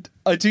 So I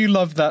do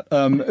love that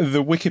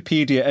the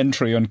Wikipedia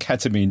entry on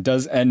ketamine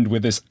does end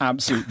with this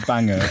absolute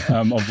banger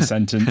of the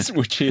sentence,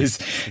 which is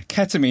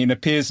ketamine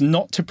appears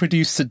not to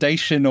produce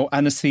sedation or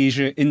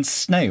anesthesia in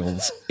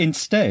snails.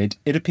 Instead,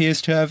 it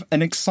appears to have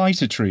an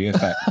excitatory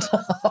effect.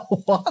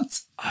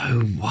 What?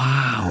 Oh,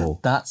 wow.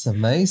 That's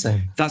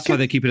amazing. That's why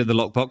they keep it in the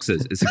locked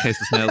boxes. It's in case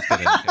the snails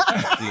get in.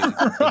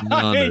 Absolutely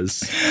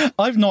bananas.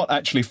 I've not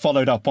actually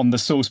followed up on the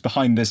source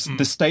behind this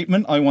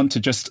statement. I want to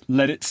just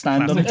let it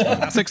stand on its own.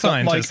 Classic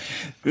scientist.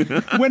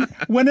 When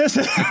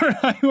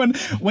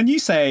you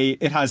say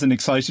it has an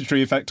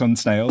excitatory effect on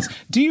snails,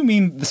 do you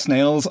mean the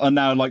snails are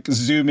now like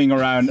zooming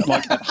around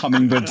like at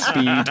hummingbird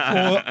speed,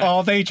 or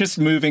are they just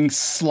moving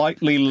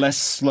slightly less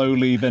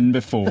slowly than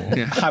before,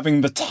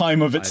 having the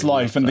time of its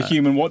life, and the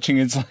human watching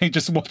it's like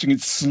just watching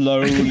it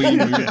slowly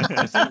move?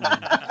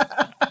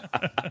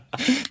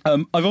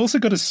 I've also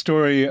got a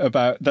story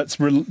about that's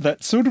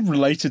sort of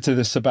related to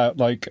this, about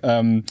like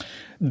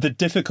the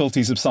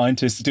difficulties of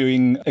scientists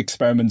doing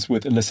experiments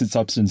with illicit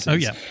substances. Oh,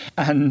 yeah.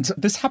 And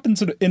this happened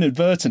sort of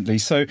inadvertently.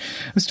 So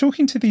I was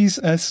talking to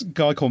this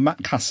guy called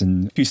Matt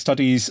Casson, who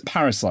studies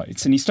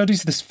parasites, and he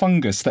studies this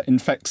fungus that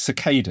infects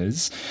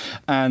cicadas,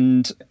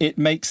 and it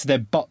makes their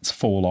butts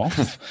fall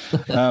off.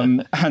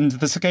 And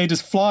the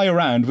cicadas fly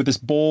around with this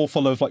ball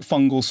full of like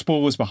fungal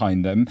spores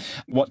behind them,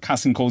 what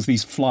Casson calls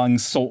these flying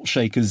salt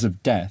shakers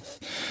of death.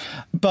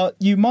 But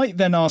you might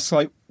then ask,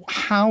 like,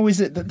 how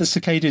is it that the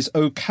cicada is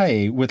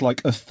okay with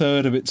like a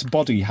third of its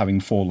body having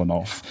fallen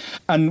off?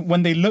 And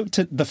when they looked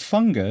at the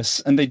fungus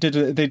and they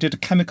did a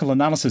chemical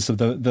analysis of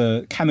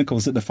the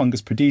chemicals that the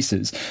fungus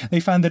produces, they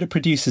found that it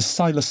produces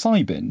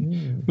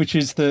psilocybin, which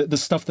is the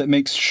stuff that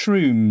makes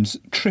shrooms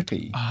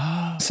trippy.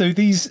 So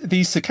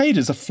these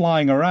cicadas are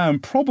flying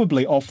around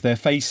probably off their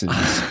faces,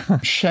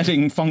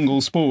 shedding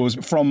fungal spores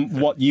from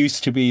what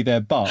used to be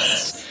their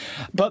butts.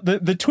 But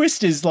the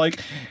twist is like,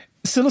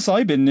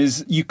 psilocybin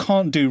is, you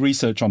can't do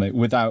research on it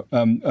without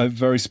a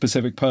very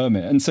specific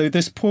permit. And so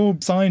this poor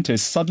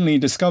scientist suddenly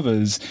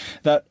discovers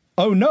that,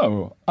 oh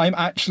no, I'm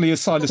actually a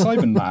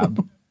psilocybin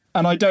lab.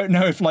 And I don't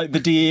know if like the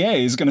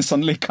DEA is going to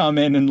suddenly come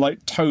in and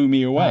like tow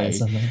me away.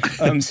 So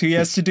he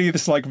has to do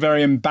this like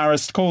very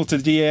embarrassed call to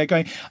the DEA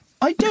going,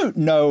 I don't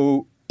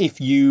know if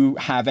you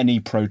have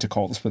any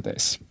protocols for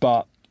this,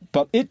 but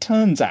but it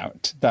turns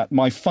out that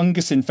my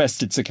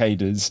fungus-infested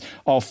cicadas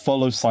are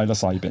full of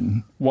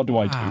psilocybin. What do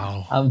I do?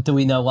 Wow. Do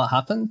we know what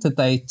happened? Did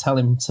they tell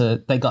him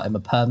they got him a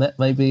permit,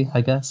 maybe,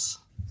 I guess?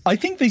 I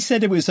think they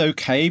said it was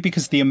okay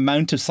because the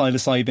amount of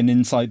psilocybin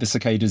inside the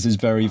cicadas is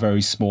very,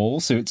 very small.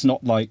 So it's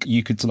not like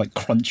you could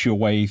crunch your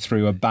way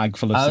through a bag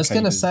full of cicadas. I was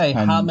going to say,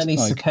 how many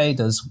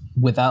cicadas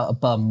without a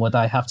bum would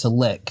I have to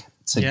lick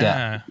to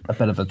get a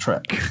bit of a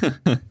trip?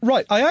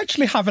 Right, I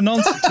actually have an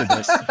answer to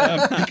this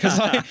because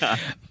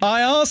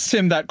I asked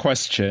him that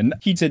question.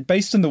 He said,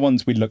 based on the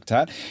ones we looked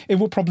at, it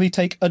will probably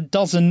take a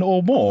dozen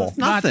or more.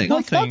 That's nothing.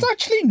 That's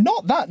actually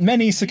not that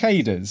many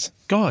cicadas.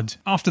 God,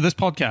 after this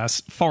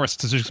podcast,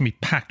 forests are just going to be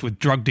packed with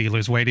drug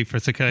dealers waiting for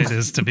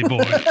cicadas to be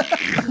born.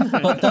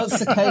 But those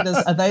cicadas,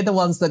 are they the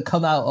ones that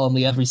come out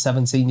only every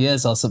 17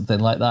 years or something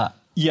like that?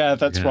 Yeah,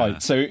 that's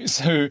right. So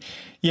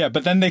yeah,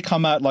 but then they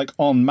come out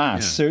en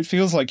masse. So it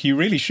feels like you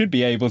really should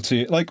be able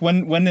to,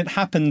 when it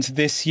happened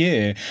this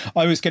year,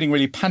 I was getting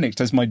really panicked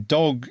as my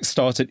dog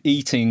started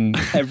eating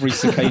every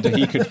cicada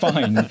he could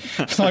find.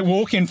 So I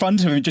walk in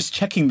front of him and just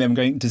checking them,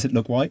 going, does it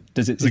look white?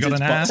 Is its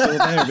butt still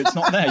there? If it's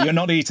not there, you're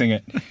not eating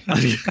it.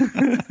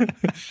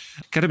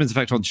 Ketamine's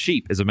effect on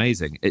sheep is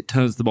amazing. It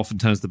turns them off and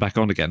turns them back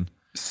on again.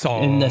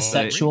 In a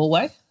sexual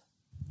way?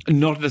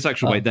 Not in a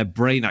sexual way. Their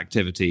brain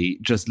activity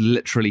just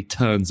literally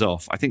turns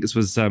off. I think this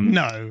was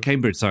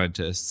Cambridge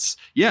scientists.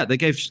 Yeah, they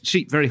gave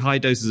sheep very high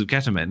doses of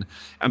ketamine,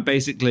 and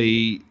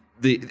basically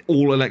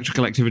all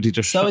electrical activity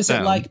just shut down. So is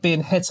it like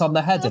being hit on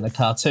the head in a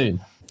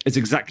cartoon? It's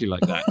exactly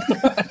like that.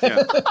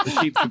 Yeah. The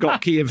sheep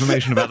forgot key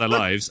information about their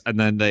lives, and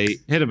then they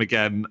hit them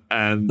again,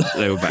 and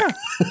they were back.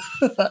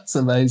 That's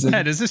amazing.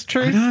 Ed, is this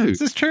true? I know. Is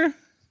this true?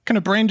 Can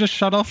a brain just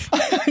shut off?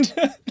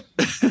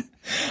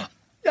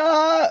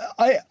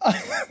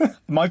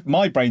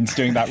 My brain's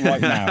doing that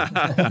right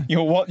now.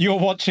 You're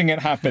watching it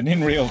happen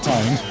in real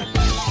time.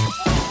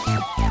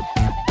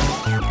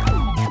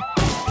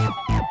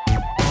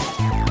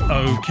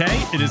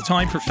 Okay, it is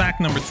time for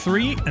fact number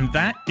 3, and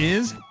that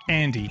is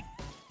Andy.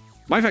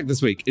 My fact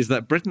this week is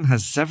that Britain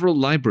has several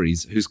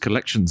libraries whose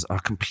collections are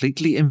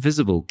completely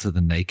invisible to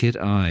the naked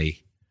eye.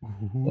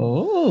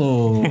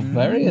 Oh,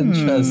 very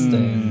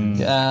interesting.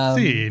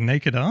 See,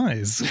 naked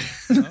eyes.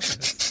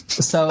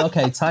 So,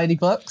 okay, tiny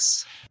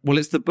books. Well,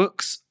 it's the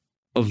books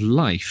of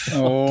life.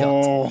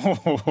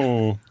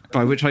 Oh.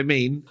 By which I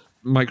mean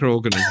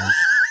microorganisms.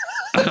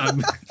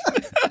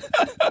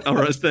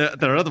 Or as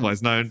they're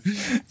otherwise known,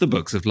 the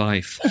books of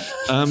life.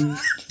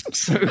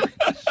 So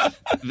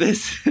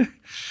this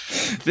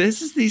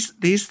is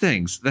these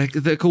things.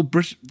 They're called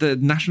the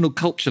National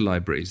Culture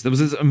Libraries. There was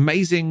this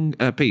amazing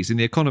piece in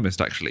The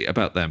Economist actually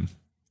about them,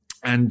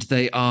 and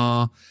there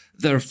are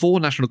 4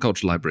 National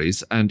Culture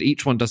Libraries, and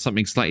each one does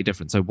something slightly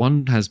different. So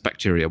one has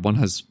bacteria, one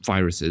has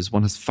viruses,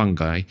 one has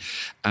fungi,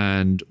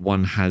 and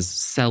one has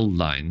cell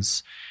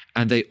lines,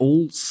 and they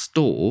all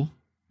store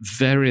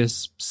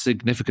various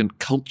significant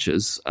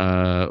cultures,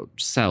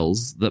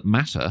 cells that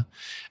matter,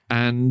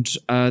 and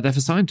they're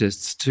for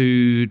scientists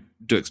to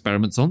do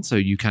experiments on. So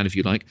you can, if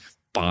you like,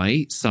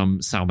 buy some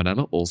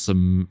salmonella or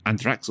some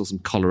anthrax or some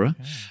cholera.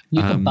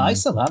 You can buy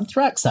some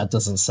anthrax? That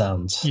doesn't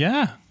sound...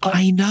 Yeah.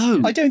 I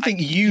know. I don't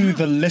think you,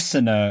 the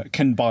listener,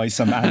 can buy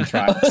some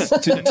anthrax,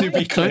 to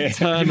be clear.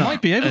 You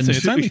might be able to.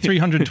 It's only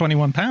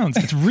 £321.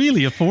 It's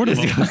really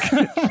affordable.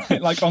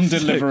 Like on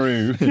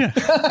Deliveroo.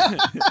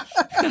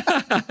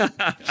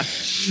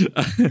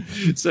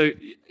 So,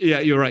 yeah,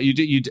 you're right.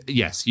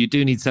 Yes, you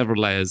do need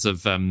several layers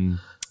of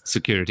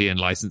security and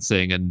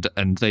licensing, and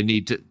they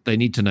need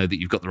to know that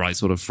you've got the right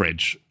sort of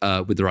fridge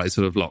with the right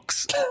sort of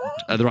locks,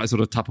 the right sort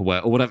of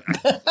Tupperware or whatever.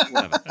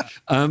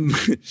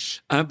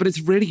 But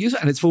it's really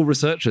useful, and it's for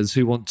researchers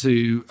who want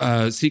to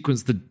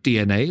sequence the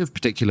DNA of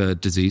particular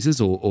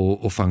diseases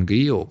or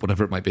fungi or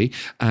whatever it might be,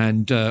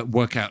 and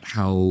work out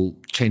how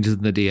changes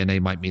in the DNA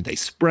might mean they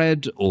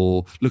spread,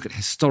 or look at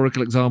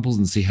historical examples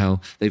and see how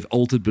they've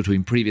altered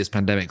between previous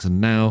pandemics and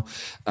now.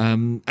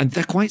 And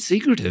they're quite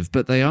secretive,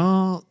 but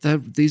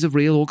these are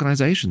real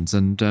organizations,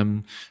 and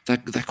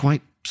they're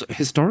quite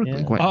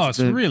historically quite. Oh, it's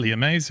really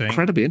amazing,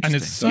 incredibly interesting,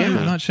 and it's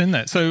so much in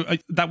there. So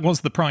that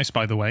was the price,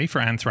 by the way, for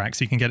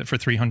anthrax. You can get it for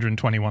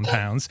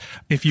 £321.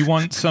 If you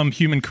want some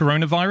human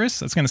coronavirus,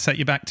 that's going to set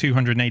you back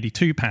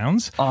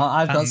 £282. Oh,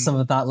 I've got some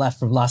of that left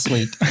from last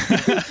week.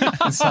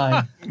 It's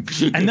fine.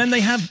 And then they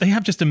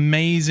have just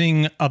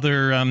amazing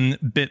other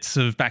bits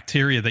of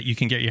bacteria that you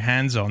can get your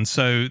hands on.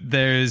 So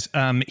there's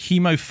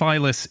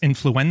Haemophilus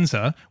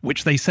influenza,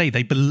 which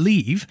they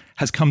believe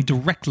has come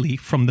directly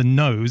from the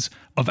nose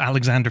of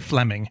Alexander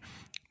Fleming.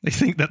 They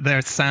think that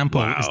their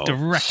sample is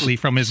directly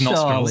from his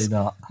nostrils. Surely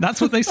not. That's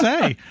what they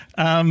say.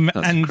 And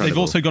incredible. they've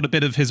also got a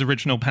bit of his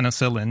original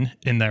penicillin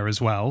in there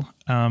as well.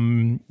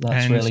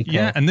 That's really cool.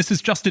 Yeah, and this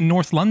is just in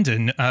North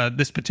London,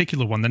 this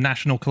particular one, the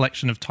National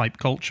Collection of Type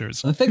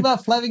Cultures. The thing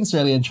about Fleming's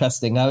really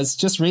interesting. I was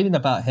just reading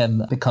about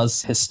him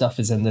because his stuff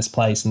is in this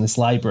place, in this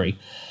library.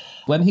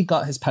 When he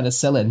got his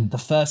penicillin, the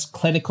first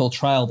clinical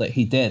trial that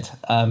he did,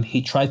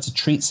 he tried to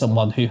treat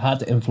someone who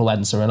had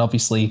influenza, and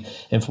obviously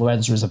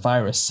influenza is a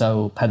virus,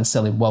 so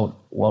penicillin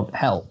won't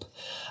help.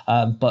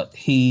 but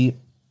he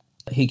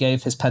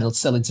gave his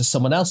penicillin to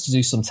someone else to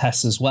do some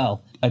tests as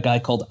well, a guy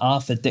called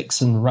Arthur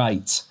Dixon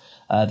Wright.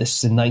 This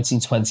is in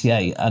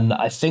 1928, and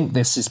I think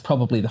this is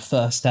probably the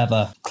first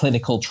ever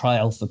clinical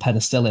trial for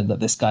penicillin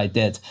that this guy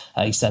did.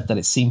 He said that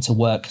it seemed to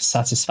work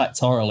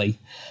satisfactorily.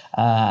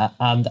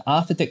 And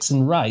Arthur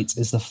Dixon Wright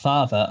is the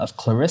father of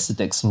Clarissa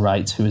Dixon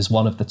Wright, who is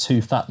one of the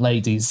two fat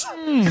ladies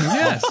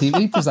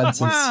TV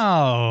presenters.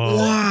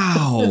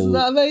 Wow. Isn't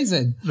that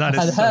amazing? That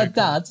is and so her cool.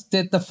 dad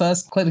did the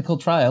first clinical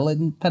trial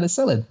in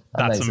penicillin.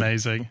 That's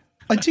amazing.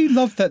 I do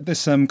love that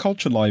this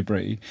culture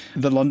library,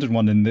 the London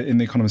one in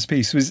the Economist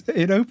piece,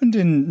 it opened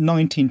in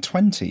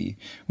 1920,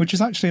 which is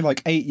actually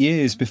like 8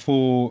 years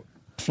before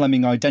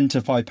Fleming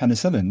identified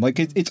penicillin. Like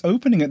it's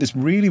opening at this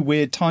really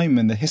weird time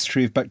in the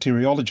history of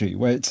bacteriology,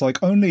 where it's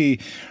like only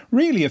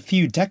really a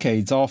few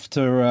decades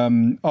after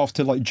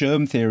like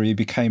germ theory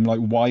became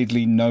like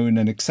widely known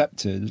and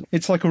accepted.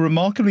 It's like a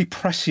remarkably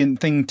prescient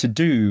thing to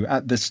do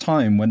at this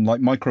time when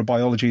like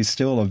microbiology is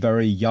still a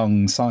very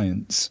young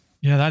science.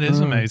 Yeah, that is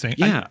amazing.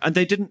 Yeah, and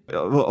they didn't.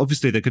 Well,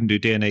 obviously, they couldn't do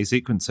DNA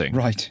sequencing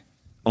Right.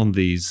 on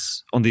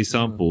these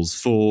samples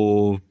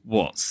for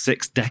what,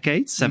 6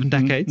 decades, 7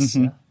 decades.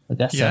 I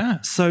guess so.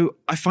 Yeah. So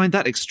I find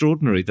that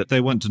extraordinary that they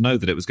weren't to know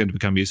that it was going to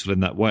become useful in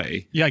that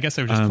way. Yeah, I guess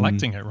they were just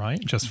collecting it, right?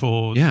 Just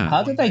for... Yeah.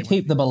 How did they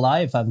keep them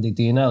alive, Andy?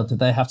 Do you know? Did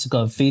they have to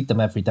go and feed them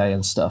every day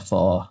and stuff,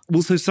 or?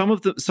 Well, so some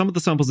of the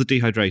samples are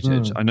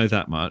dehydrated. I know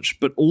that much.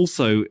 But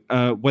also,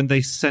 when they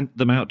sent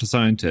them out to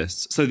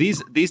scientists, so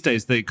these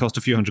days they cost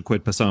a few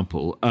 £100 per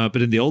sample.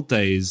 But in the old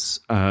days,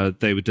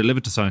 they were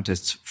delivered to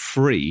scientists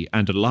free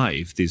and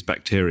alive. These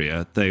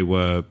bacteria, they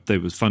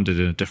was funded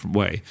in a different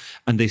way,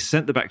 and they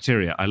sent the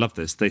bacteria. I love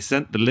this. They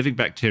sent the living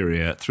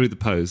bacteria through the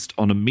post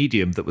on a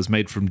medium that was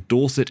made from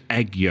Dorset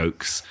egg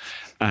yolks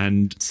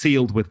and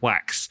sealed with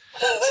wax.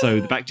 So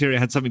the bacteria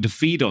had something to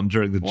feed on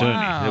during the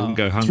journey. They wouldn't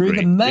go hungry.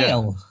 Through the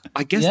mail? Yeah.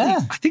 I guess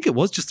Yeah. I think it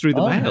was just through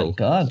the Oh mail. my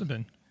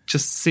God.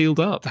 Just sealed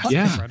up. That's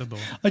yeah. incredible.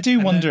 I do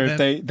wonder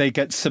then- if they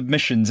get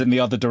submissions in the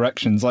other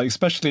directions, like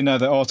especially now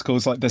that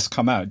articles like this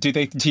come out. Do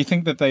you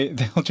think that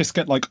they'll just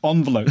get like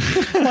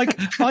envelopes? Like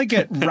I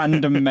get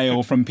random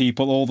mail from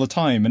people all the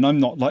time, and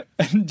I'm not like,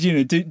 you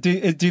know, do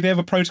they have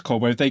a protocol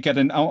where if they get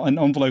an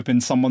envelope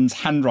in someone's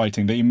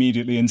handwriting, they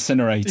immediately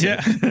incinerate it?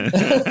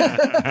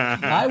 Yeah.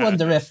 I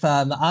wonder if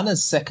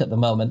Anna's sick at the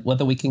moment,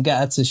 whether we can get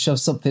her to shove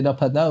something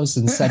up her nose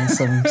and send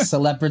some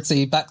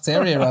celebrity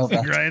bacteria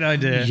over. Great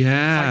idea.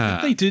 Yeah.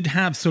 I think they did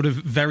have sort of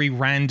very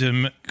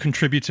random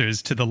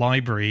contributors to the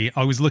library.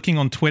 I was looking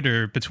on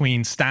Twitter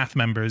between staff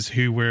members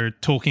who were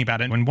talking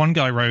about it, and one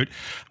guy wrote,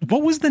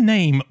 "What was the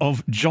name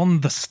of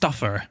John the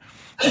Stuffer?"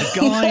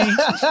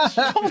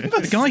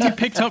 The guy who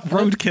picked up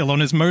roadkill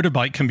on his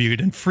motorbike commute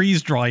and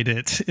freeze-dried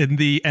it in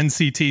the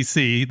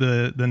NCTC,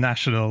 the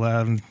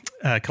National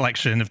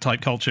Collection of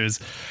Type Cultures.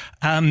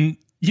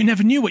 You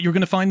never knew what you were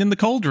going to find in the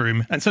cold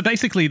room. And so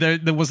basically there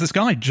was this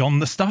guy, John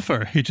the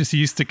Stuffer, who just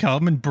used to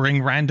come and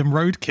bring random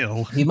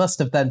roadkill. He must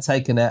have then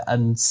taken it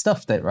and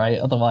stuffed it, right?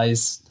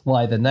 Otherwise,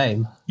 why the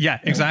name? Yeah,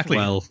 exactly.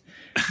 Well,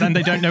 then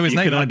they don't know his you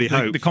name. can only The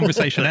hope.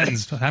 conversation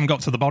ends. I haven't got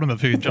to the bottom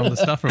of who John the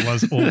Stuffer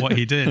was or what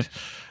he did.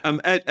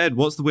 Ed,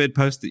 what's the weird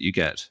post that you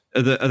get?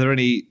 Are there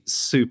any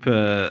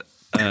super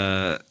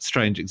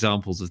strange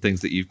examples of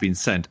things that you've been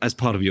sent as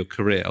part of your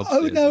career?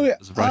 Obviously,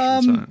 as a writer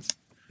in science.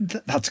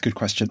 That's a good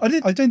question.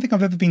 I don't think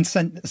I've ever been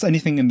sent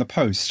anything in the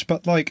post,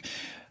 but like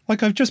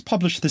I've just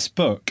published this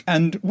book,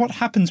 and what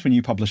happens when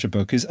you publish a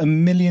book is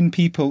 1 million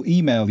people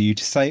email you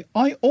to say,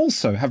 I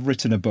also have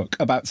written a book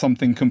about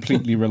something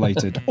completely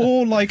related.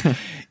 Or like,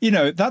 you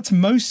know, that's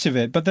most of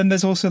it. But then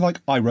there's also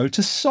like, I wrote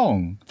a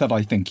song that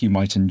I think you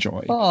might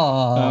enjoy.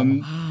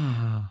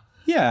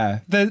 Yeah,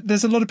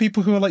 there's a lot of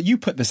people who are like, you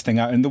put this thing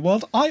out in the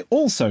world. I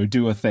also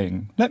do a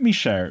thing. Let me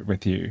share it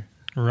with you.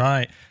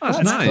 Right.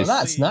 That's nice.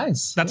 That's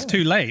nice. That's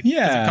too late. 'cause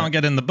Yeah. It can't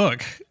get in the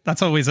book.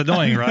 That's always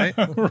annoying, right?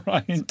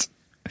 Right.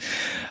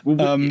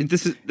 Well,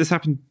 this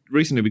happened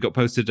recently. We got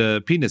posted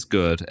a penis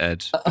gourd,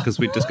 Ed, because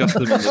we discussed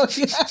them in the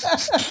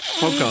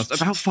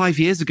podcast about 5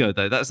 years ago,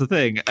 though. That's the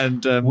thing.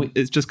 And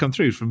it's just come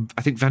through from,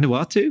 I think,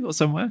 Vanuatu or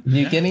somewhere.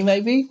 New Guinea,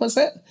 maybe, was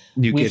it?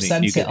 New We've Guinea,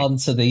 sent New it Guinea.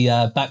 onto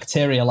the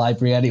bacteria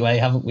library anyway,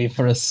 haven't we,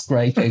 for a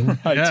scraping?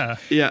 Yeah.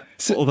 Yeah.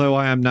 Although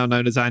I am now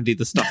known as Andy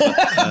the Stuffer in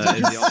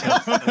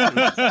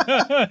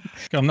the office.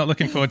 I'm not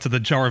looking forward to the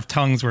jar of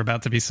tongues we're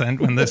about to be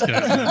sent when this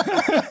goes.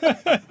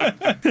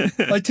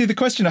 Like to the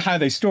question of how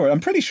they store it, I'm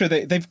pretty sure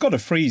they've got to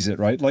freeze it,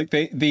 right? Like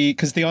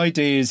because the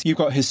idea is you've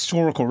got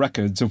historical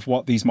records of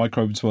what these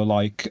microbes were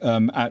like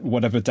at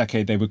whatever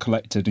decade they were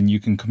collected, and you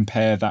can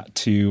compare that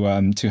to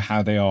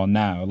how they are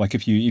now. Like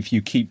if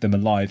you keep them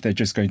alive, they're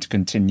just going to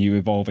continue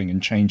evolving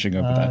and changing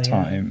over that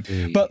time.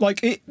 But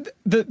like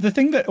the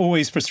thing that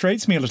always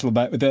frustrates me a little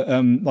bit with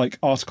like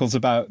articles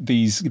about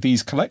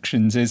these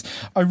collections is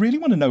I really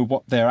want to know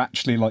what they're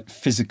actually like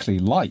physically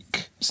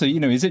like. So,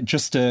 you know, is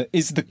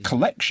the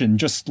collection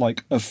just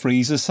like a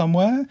freezer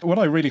somewhere? What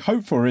I really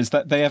hope for is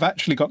that they have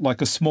actually got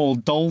like a small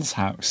doll's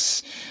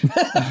house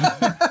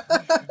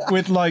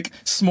with like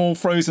small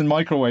frozen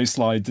microwave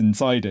slides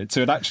inside it.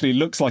 So it actually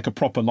looks like a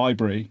proper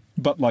library,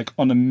 but like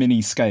on a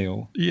mini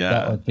scale. Yeah.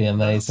 That would be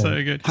amazing.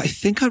 So good. I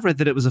think I read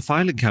that it was a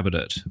filing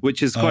cabinet,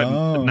 which is quite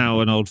now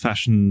an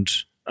old-fashioned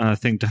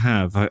thing to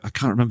have. I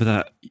can't remember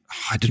that.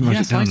 I didn't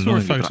write it down. I saw a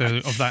annoyingly, but photo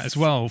of that as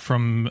well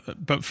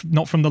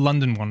not from the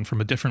London one,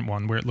 from a different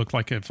one where it looked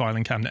like a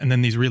filing cabinet, and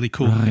then these really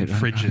cool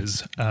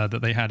fridges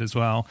that they had as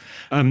well.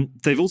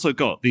 They've also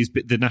got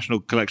the National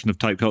Collection of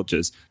Type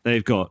Cultures.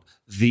 They've got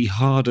the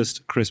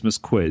hardest Christmas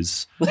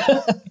quiz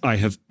I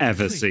have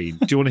ever seen.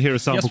 Do you want to hear a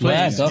sample?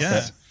 Yes, please.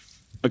 Yeah.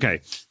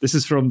 Okay, this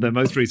is from their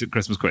most recent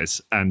Christmas quiz,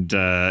 and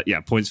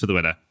points for the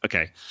winner.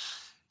 Okay.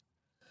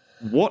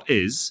 What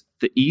is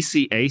the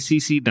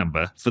ECACC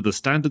number for the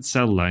standard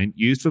cell line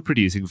used for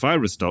producing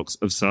virus stocks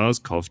of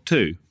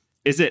SARS-CoV-2?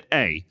 Is it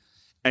A,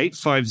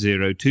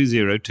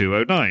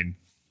 850202009,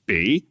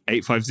 B,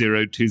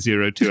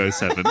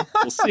 850202007,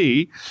 or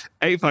C,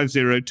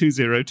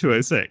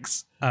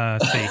 850202006?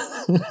 C.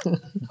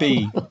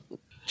 B.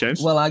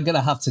 James? Well, I'm going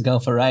to have to go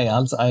for A,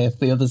 aren't I, if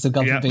the others have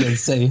gone for B and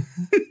C.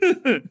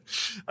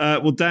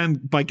 Well, Dan,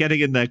 by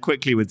getting in there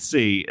quickly with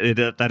C, that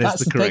is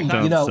That's the correct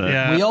thing,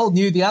 answer. we all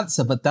knew the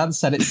answer, but Dan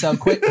said it so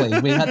quickly,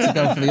 we had to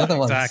go for the other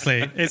ones.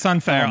 Exactly. It's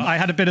unfair. I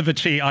had a bit of a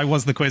cheat. I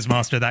was the quiz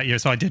master that year,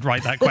 so I did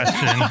write that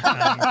question.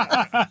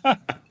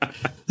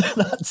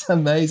 That's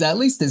amazing. At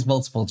least it's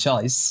multiple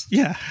choice.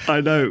 Yeah.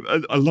 I know.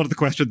 A lot of the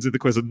questions in the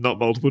quiz are not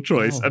multiple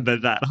choice, and they're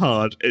that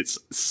hard. It's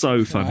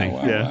so funny.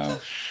 Wow.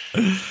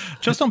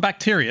 Just on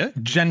bacteria,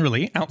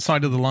 generally,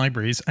 outside of the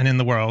libraries and in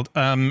the world,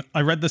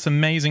 I read this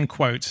amazing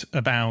quote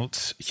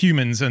about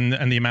humans and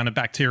the amount of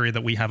bacteria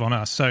that we have on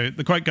us. So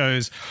the quote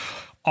goes,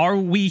 "Are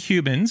we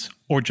humans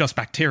or just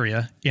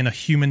bacteria in a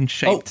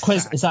human-shaped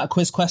quiz. sack?" Is that a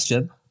quiz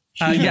question?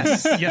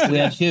 Yes.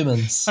 We are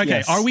humans. Okay,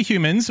 Yes. are we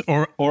humans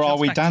or Or are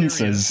just we bacteria?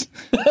 dancers?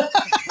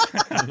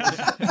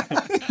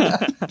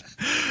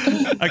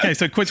 Okay,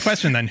 so quiz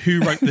question then. Who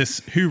wrote this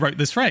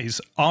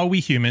phrase? Are we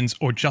humans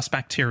or just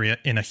bacteria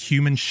in a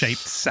human-shaped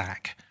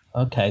sack?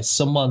 Okay,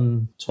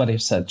 someone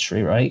 20th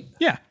century, right?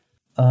 Yeah.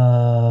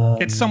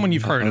 It's someone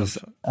you've heard of.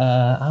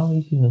 Are we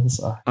humans?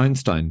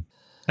 Einstein.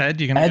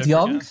 Ed, you're going Ed to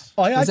Young?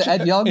 Is it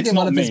Ed Young It's in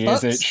not one of his me,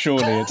 books? is it?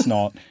 Surely it's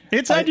not.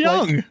 It's Ed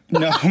Young.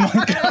 No, oh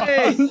my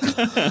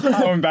God.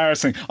 How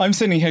embarrassing. I'm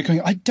sitting here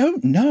going, I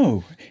don't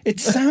know. It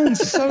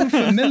sounds so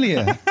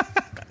familiar.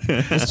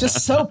 It's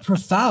just so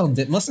profound.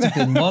 It must have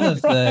been one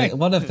of the greats.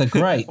 One of the I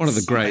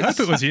greats. hope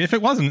it was you. If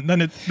it wasn't,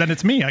 then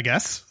it's me, I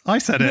guess. I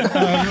said it.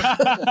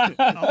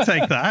 I'll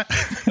take that.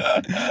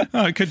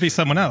 Oh, it could be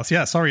someone else.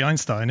 Yeah, sorry,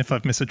 Einstein, if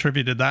I've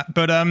misattributed that.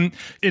 But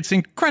it's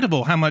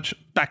incredible how much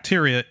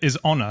bacteria is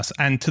on us,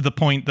 and to the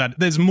point that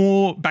there's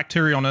more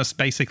bacteria on us,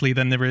 basically,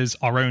 than there is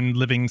our own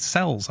living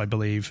cells, I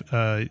believe.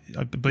 Do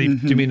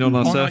you mean on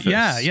our surface?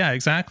 Yeah,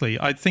 exactly.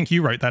 I think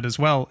you wrote that as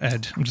well,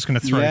 Ed. I'm just going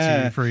to throw it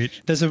to you for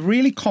each. There's a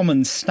really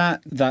common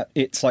stat that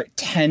it's like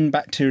 10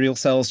 bacterial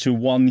cells to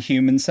one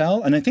human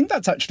cell, and I think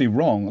that's actually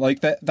wrong.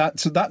 Like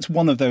that's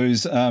one of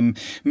those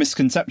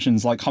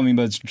misconceptions, like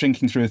hummingbirds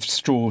drinking through a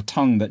straw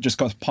tongue that just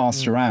got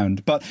passed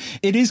around. But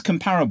it is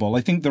comparable.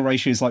 I think the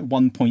ratio is like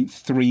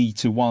 1.3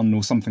 to 1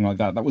 or something like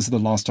that. That was the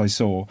last I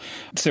saw.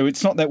 So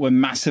it's not that we're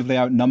massively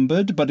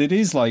outnumbered, but it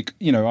is like,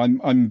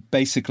 I'm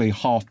basically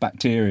half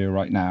bacteria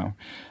right now.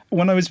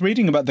 When I was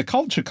reading about the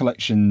culture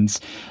collections,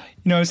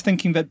 I was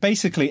thinking that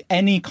basically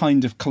any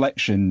kind of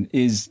collection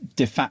is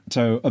de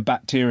facto a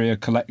bacteria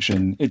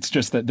collection. It's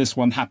just that this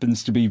one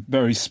happens to be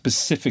very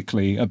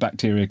specifically a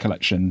bacteria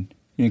collection.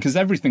 Because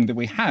everything that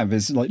we have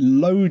is like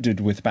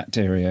loaded with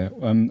bacteria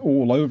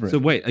all over it. So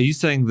wait, are you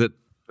saying that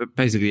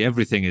basically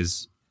everything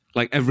is,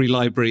 like every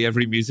library,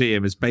 every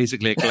museum is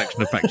basically a collection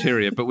of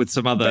bacteria, but with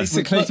some other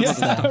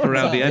stuff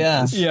around the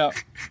edges? Yeah.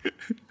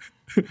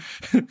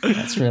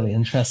 That's really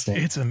interesting.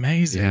 It's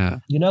amazing. Yeah.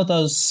 You know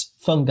those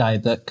fungi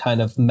that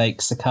kind of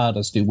make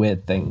cicadas do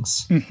weird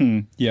things?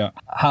 Mm-hmm. Yeah.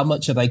 How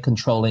much are they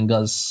controlling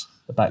us,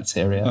 the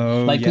bacteria?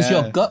 Oh, because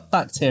yeah. your gut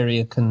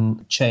bacteria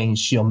can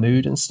change your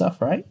mood and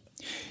stuff, right?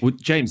 Well,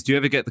 James, do you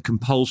ever get the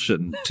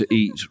compulsion to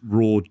eat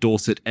raw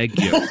Dorset egg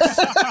yolks?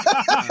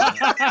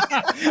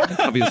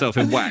 Cover yourself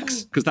in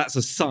wax, because that's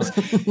a sign.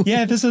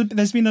 Yeah,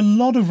 there's been a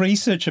lot of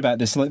research about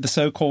this, like the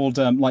so-called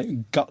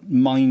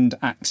gut-mind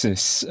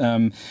axis.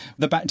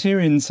 The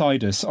bacteria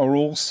inside us are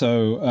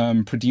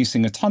also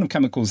producing a ton of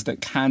chemicals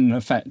that can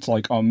affect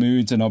like our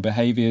moods and our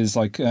behaviors.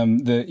 Like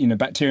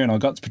bacteria in our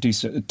guts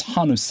produce a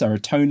ton of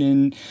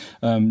serotonin,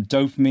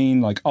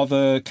 dopamine, like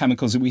other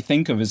chemicals that we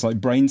think of as like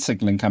brain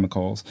signaling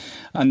chemicals.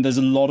 And there's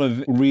a lot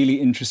of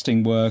really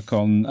interesting work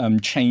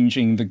on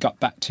changing the gut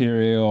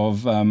bacteria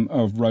of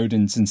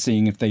rodents and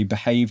seeing if they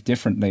behave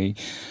differently.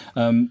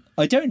 A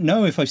I don't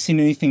know if I've seen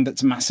anything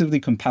that's massively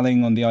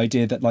compelling on the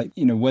idea that, like,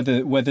 you know,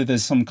 whether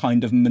there's some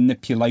kind of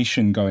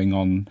manipulation going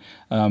on,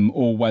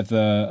 or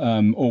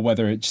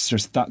whether it's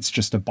just that's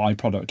just a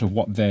byproduct of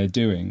what they're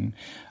doing.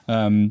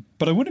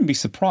 But I wouldn't be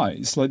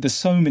surprised. Like, there's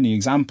so many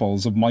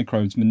examples of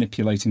microbes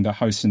manipulating their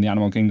hosts in the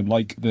animal kingdom,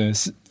 like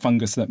the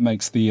fungus that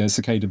makes the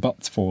cicada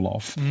butts fall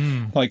off.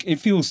 Like, it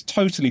feels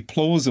totally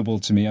plausible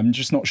to me. I'm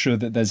just not sure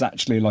that there's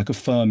actually like a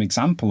firm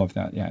example of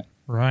that yet.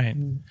 Right.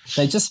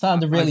 They just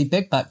found a really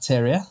big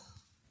bacteria,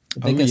 the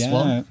biggest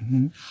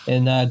one,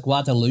 in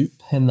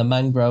Guadeloupe, in the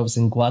mangroves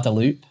in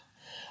Guadeloupe.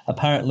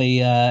 Apparently,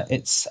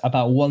 it's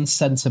about 1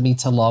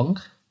 centimetre long,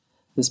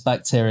 this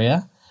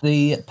bacteria.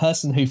 The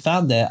person who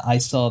found it, I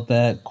saw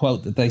the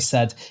quote that they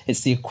said it's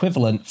the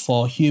equivalent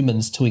for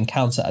humans to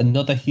encounter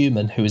another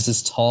human who is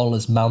as tall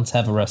as Mount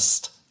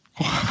Everest.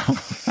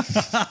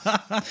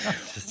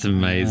 It's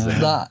amazing.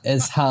 That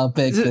is how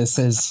big this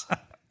is.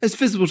 It's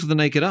visible to the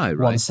naked eye,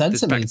 right? 1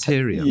 centimetre. This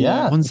bacteria.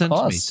 Yeah, 1 of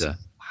course. centimetre.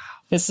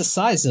 It's the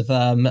size of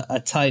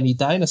a tiny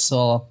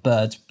dinosaur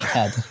bird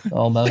head,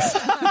 almost.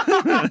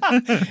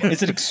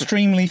 Is it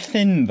extremely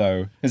thin,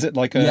 though? Is it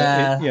like a...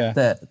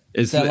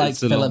 It's They're like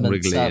a long filaments,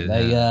 wriggly, aren't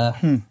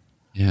they?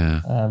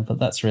 Yeah. But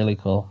that's really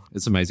cool.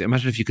 It's amazing.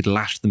 Imagine if you could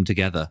lash them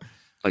together,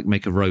 like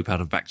make a rope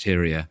out of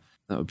bacteria.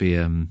 That would be...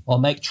 Or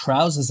make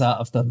trousers out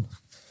of them.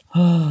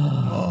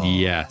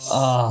 Yes.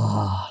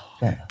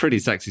 Pretty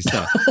sexy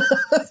stuff.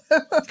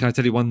 Can I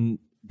tell you one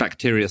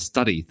bacteria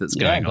study that's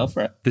going on? Go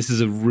for it. This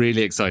is a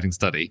really exciting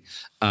study.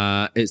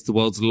 It's the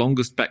world's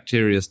longest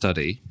bacteria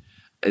study.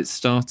 It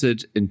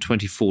started in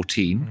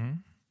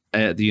 2014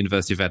 at the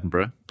University of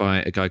Edinburgh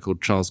by a guy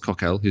called Charles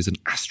Cockell, who's an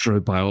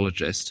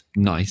astrobiologist.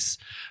 Nice.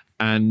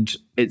 And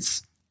it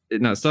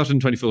started in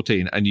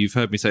 2014, and you've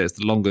heard me say it's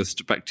the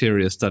longest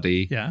bacteria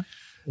study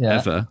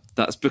ever.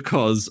 That's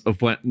because of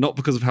not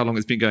because of how long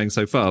it's been going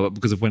so far, but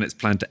because of when it's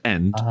planned to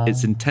end.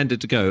 It's intended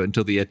to go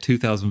until the year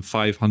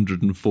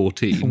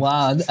 2514.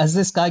 Wow, and has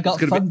this guy got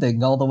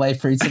funding all the way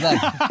through to then?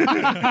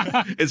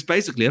 It's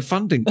basically a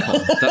funding con.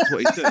 That's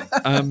what he's doing.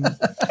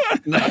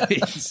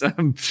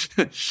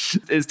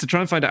 It's to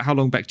try and find out how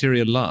long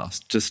bacteria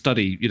last, to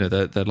study,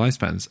 their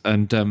lifespans.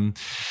 And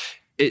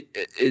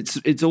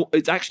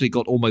it's actually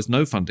got almost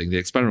no funding, the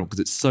experiment,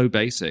 because it's so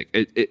basic.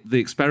 The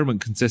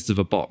experiment consists of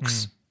a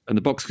box. And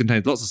the box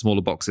contains lots of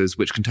smaller boxes,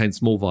 which contain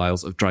small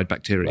vials of dried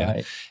bacteria.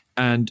 Right.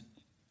 And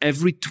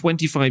every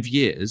 25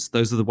 years,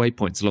 those are the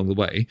waypoints along the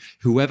way,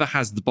 whoever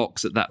has the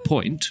box at that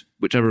point,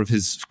 whichever of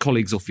his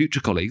colleagues or future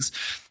colleagues,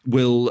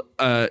 will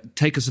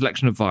take a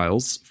selection of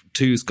vials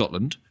to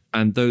Scotland,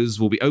 and those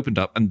will be opened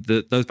up, and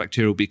those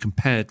bacteria will be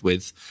compared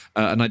with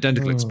an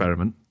identical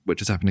experiment,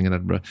 which is happening in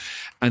Edinburgh.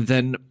 And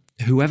then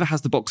whoever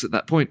has the box at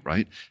that point,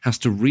 right, has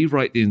to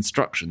rewrite the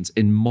instructions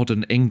in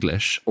modern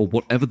English, or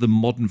whatever the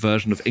modern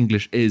version of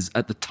English is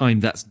at the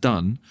time that's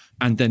done,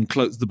 and then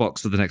close the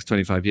box for the next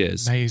 25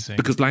 years. Amazing.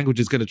 Because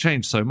language is going to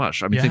change so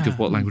much. I mean, think of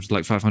what language was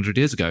like 500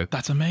 years ago.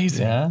 That's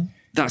amazing. Yeah.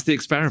 That's the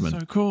experiment.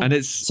 So cool.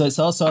 And so it's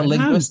also a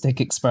linguistic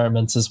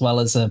experiment as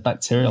well as a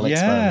bacterial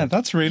experiment. Yeah,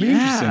 that's really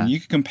interesting. You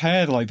could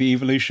compare like the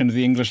evolution of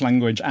the English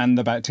language and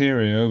the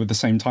bacteria over the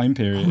same time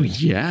period. Oh,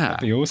 yeah.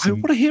 That'd be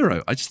awesome. What a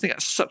hero. I just think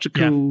that's such a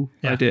cool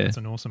idea. That's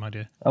an awesome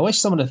idea. I wish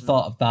someone had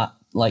thought of that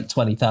like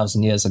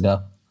 20,000 years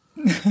ago.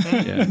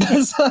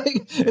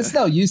 It's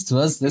no use to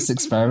us, this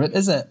experiment,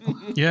 is it?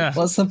 Yeah.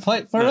 What's the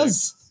point for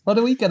us? What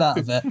do we get out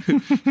of it?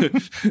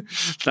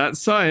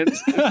 That's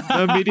science.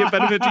 No immediate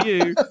benefit to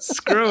you.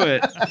 Screw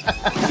it.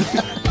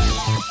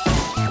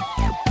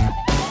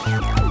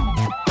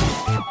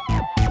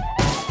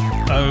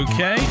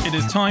 Okay, it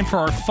is time for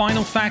our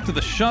final fact of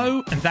the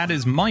show, and that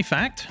is my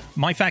fact.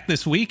 My fact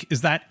this week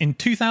is that in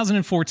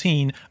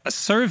 2014, a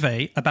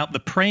survey about the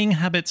praying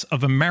habits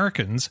of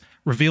Americans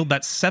revealed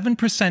that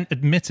 7%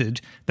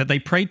 admitted that they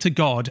prayed to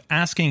God,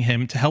 asking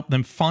him to help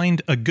them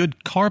find a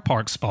good car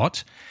park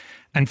spot,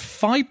 and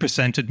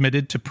 5%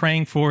 admitted to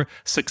praying for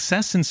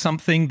success in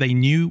something they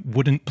knew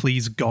wouldn't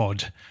please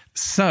God.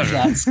 So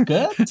that's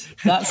good.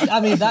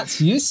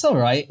 That's useful,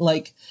 right?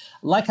 Like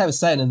I was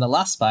saying in the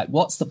last fact,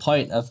 what's the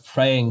point of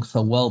praying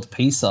for world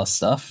peace or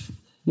stuff?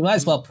 You might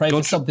as well pray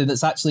for something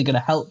that's actually going to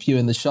help you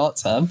in the short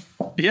term.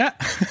 Yeah.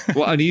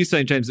 Well, and are you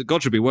saying, James, that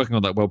God should be working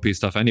on that world peace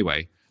stuff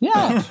anyway?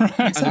 Yeah,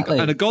 exactly.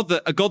 And a God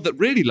that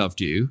really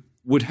loved you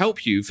would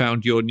help you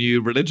found your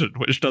new religion,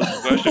 which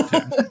doesn't worship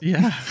him.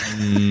 Yeah.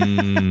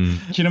 Do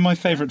you know my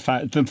favourite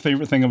fact, the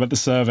favourite thing about the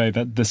survey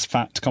that this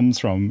fact comes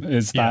from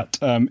is that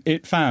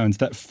it found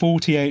that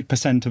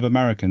 48% of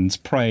Americans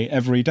pray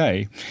every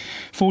day.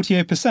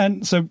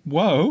 48%, so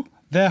whoa,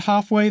 they're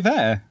halfway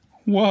there.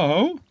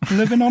 Whoa,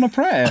 living on a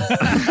prayer.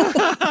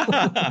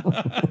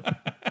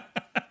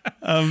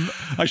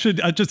 I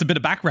should just a bit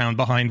of background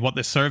behind what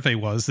this survey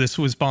was. This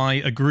was by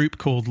a group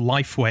called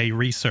Lifeway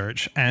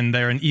Research, and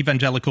they're an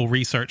evangelical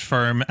research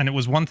firm, and it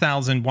was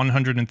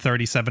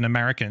 1,137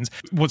 Americans.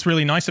 What's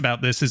really nice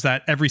about this is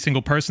that every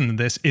single person in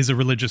this is a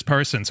religious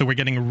person, so we're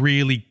getting a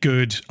really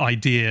good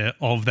idea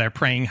of their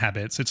praying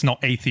habits. It's not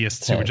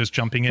atheists who are just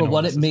jumping in. But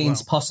what it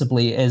means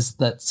possibly is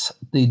that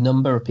the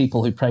number of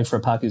people who pray for a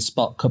parking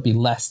spot could be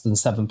less than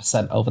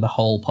 7% over the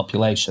whole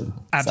population.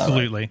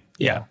 Absolutely. Right?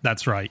 Yeah,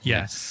 that's right.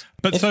 Yes.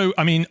 But so,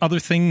 I mean, other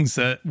things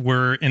that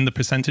were in the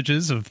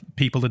percentages of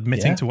people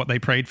admitting to what they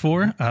prayed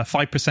for,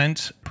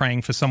 5%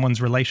 praying for someone's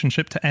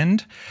relationship to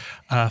end,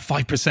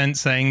 5%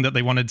 saying that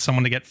they wanted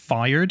someone to get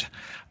fired,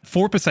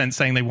 4%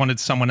 saying they wanted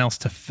someone else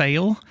to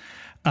fail.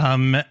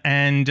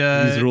 And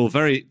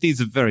these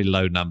are very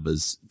low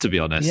numbers, to be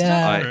honest.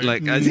 Yeah.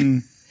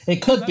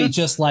 It could be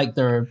just like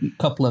there are a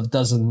couple of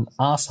dozen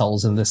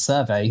assholes in this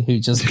survey who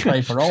just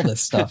pray for all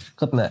this stuff,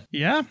 couldn't it?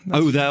 Yeah.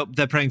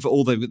 They're praying for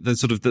all the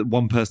sort of the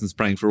one person's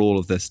praying for all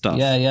of this stuff.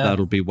 Yeah.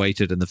 That'll be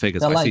weighted in the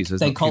figures.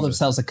 They call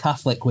themselves a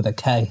Catholic with a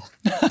K.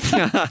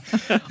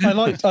 I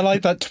like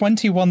that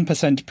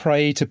 21%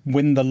 pray to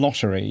win the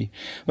lottery,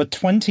 but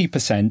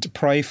 20%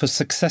 pray for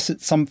success at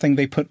something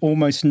they put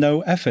almost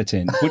no effort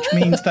in, which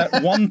means that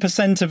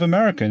 1% of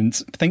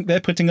Americans think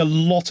they're putting a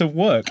lot of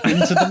work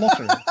into the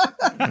lottery.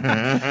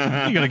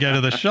 You got to go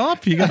to the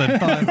shop. You got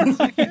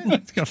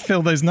to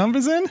fill those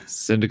numbers in.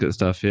 Syndicate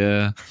stuff,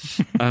 yeah.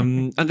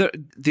 And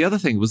the other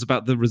thing was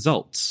about the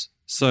results.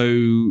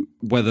 So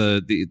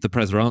whether the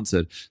prayers were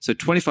answered. So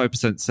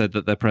 25% said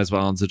that their prayers were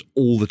answered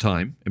all the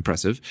time.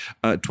 Impressive.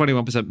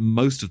 21%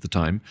 most of the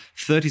time.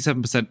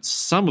 37%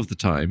 some of the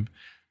time.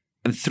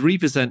 And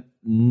 3%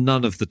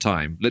 none of the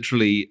time.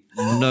 Literally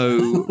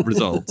no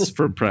results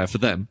from prayer for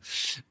them.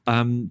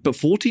 But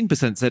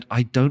 14% said,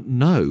 I don't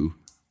know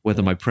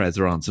whether my prayers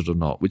are answered or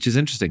not, which is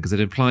interesting because it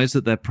implies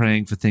that they're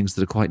praying for things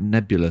that are quite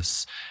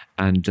nebulous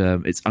and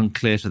it's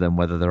unclear to them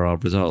whether there are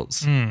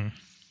results.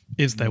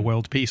 Is there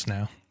world peace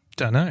now?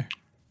 Don't know.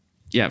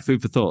 Yeah,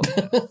 food for thought.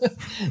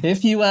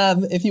 If you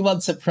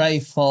want to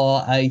pray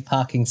for a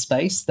parking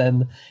space,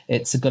 then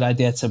it's a good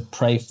idea to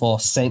pray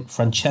for Saint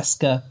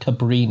Francesca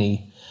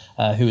Cabrini,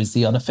 who is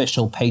the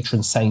unofficial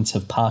patron saint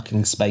of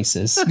parking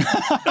spaces.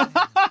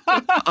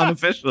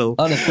 Unofficial.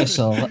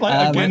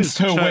 Against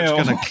her will.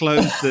 Going to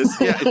close this.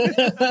 Yeah.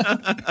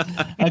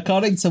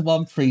 According to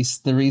one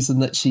priest, the reason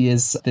that she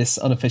is this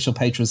unofficial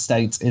patron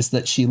saint is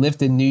that she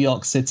lived in New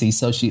York City,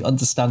 so she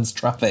understands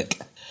traffic.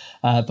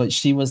 But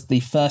she was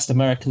the first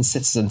American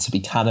citizen to be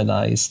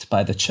canonized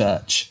by the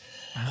church.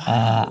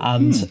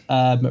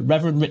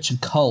 Reverend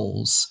Richard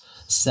Coles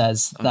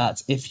says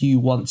that if you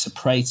want to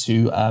pray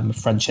to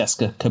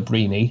Francesca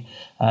Cabrini,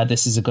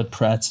 this is a good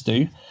prayer to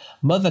do.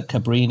 Mother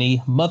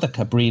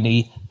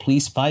Cabrini,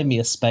 please find me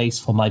a space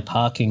for my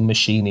parking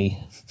machine.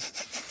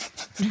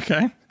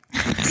 Okay.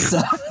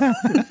 So,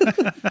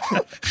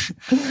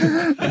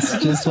 it's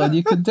just what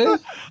you can do.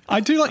 I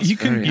do like you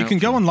can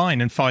go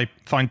online and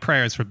find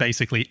prayers for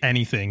basically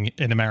anything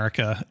in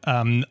America.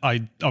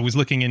 I was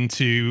looking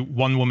into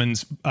one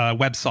woman's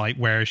website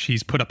where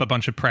she's put up a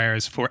bunch of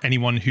prayers for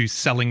anyone who's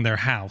selling their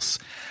house.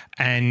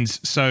 And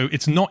so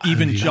it's not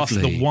even just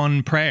the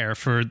one prayer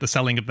for the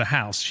selling of the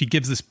house. She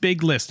gives this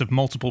big list of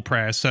multiple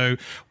prayers. So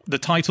the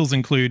titles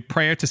include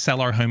prayer to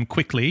sell our home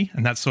quickly.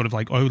 And that's sort of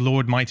like, oh,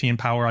 Lord, mighty in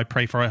power, I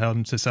pray for our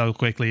home to sell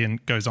quickly,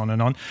 and goes on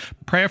and on.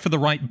 Prayer for the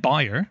right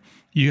buyer.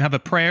 You have a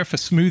prayer for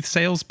smooth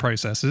sales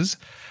processes.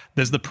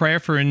 There's the prayer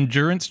for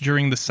endurance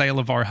during the sale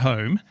of our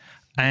home,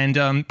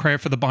 and prayer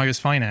for the buyer's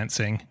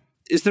financing.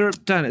 Is there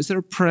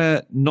a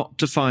prayer not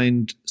to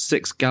find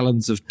 6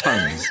 gallons of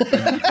tongues?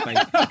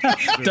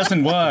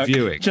 Doesn't work.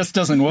 Viewing. Just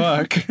doesn't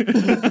work.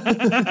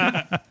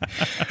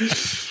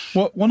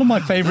 One of my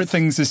favorite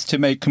things is to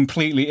make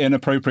completely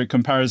inappropriate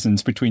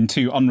comparisons between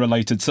two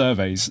unrelated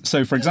surveys.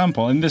 So, for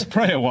example, in this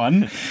prayer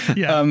one,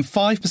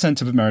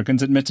 5% of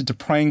Americans admitted to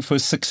praying for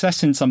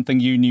success in something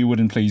you knew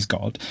wouldn't please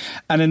God.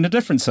 And in a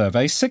different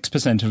survey,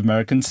 6% of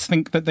Americans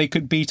think that they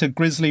could beat a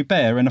grizzly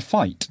bear in a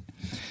fight.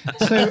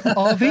 So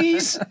are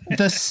these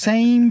the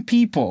same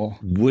people?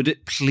 Would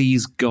it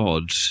please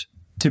God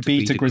to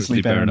beat a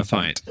grizzly bear in a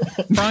fight?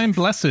 Brian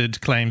Blessed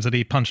claims that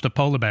he punched a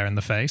polar bear in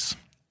the face.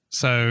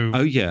 So,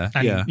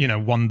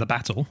 won the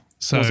battle.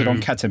 So, was it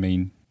on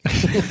ketamine?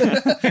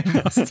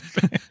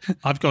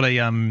 I've got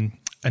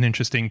an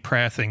interesting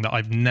prayer thing that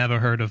I've never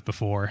heard of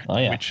before,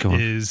 which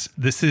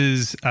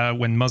is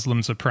when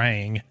Muslims are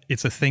praying,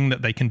 it's a thing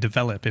that they can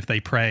develop if they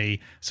pray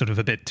sort of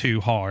a bit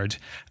too hard.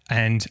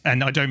 And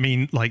I don't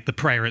mean like the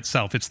prayer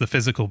itself, it's the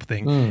physical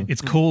thing.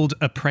 It's called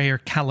a prayer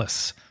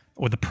callus,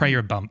 or the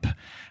prayer bump.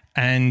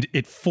 And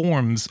it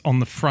forms on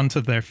the front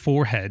of their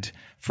forehead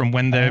from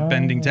when they're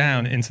bending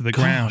down into the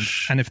ground.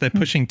 And if they're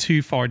pushing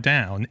too far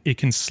down, it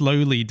can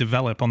slowly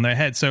develop on their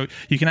head. So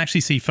you can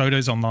actually see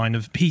photos online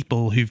of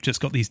people who've just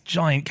got these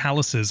giant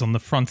calluses on the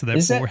front of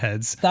their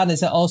foreheads.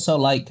 Is it also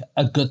like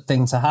a good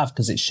thing to have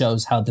because it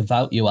shows how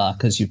devout you are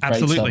because you've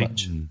prayed so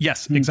much?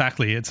 Yes,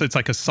 exactly. It's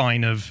like a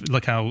sign of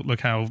look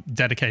how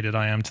dedicated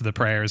I am to the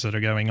prayers that are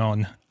going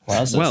on.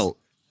 Well,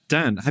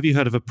 Dan, have you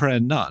heard of a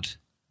prayer nut?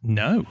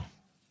 No.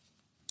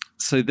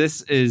 So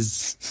this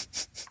is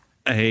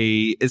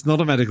it's not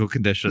a medical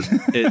condition.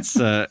 It's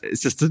a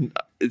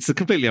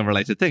completely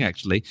unrelated thing,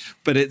 actually.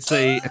 But it's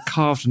a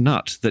carved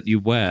nut that you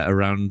wear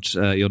around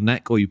your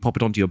neck, or you pop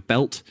it onto your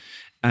belt,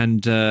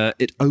 and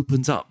it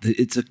opens up.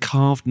 It's a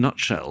carved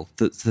nutshell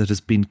that has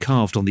been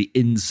carved on the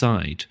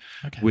inside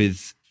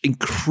with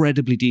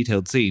incredibly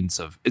detailed scenes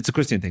of. It's a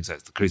Christian thing, so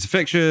it's the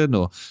crucifixion,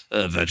 or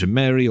Virgin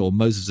Mary, or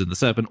Moses and the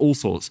serpent, all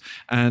sorts.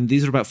 And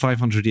these are about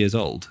 500 years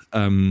old.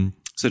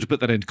 So to put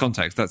that into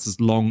context, that's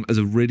as long as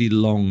a really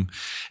long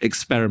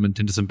experiment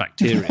into some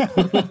bacteria.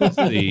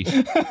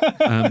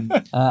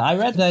 I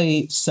read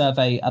a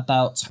survey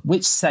about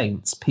which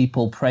saints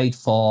people prayed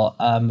for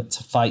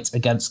to fight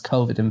against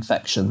COVID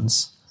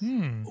infections.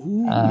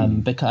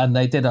 And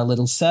they did a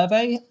little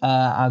survey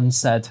and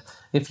said,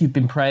 if you've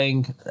been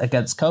praying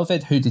against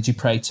COVID, who did you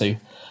pray to?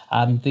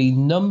 And the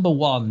number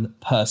one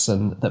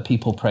person that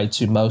people prayed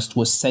to most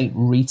was Saint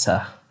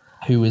Rita,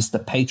 who is the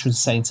patron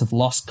saint of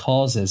lost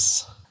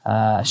causes.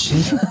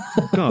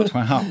 God,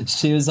 wow.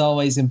 She was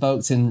always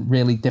invoked in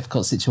really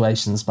difficult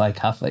situations by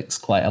Catholics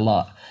quite a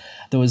lot.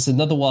 There was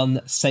another one,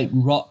 Saint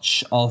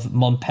Roch of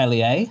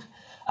Montpellier,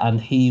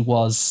 and he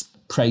was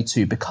prayed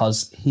to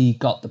because he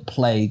got the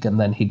plague and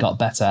then he got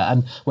better.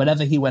 And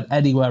whenever he went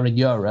anywhere in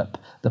Europe,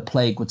 the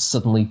plague would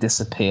suddenly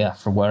disappear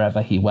from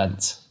wherever he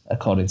went,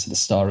 according to the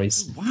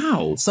stories.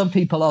 Wow. Some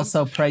people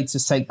also prayed to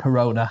Saint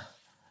Corona,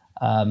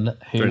 who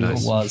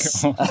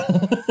was...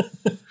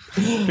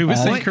 Who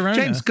was Saint Corona?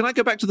 James, can I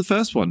go back to the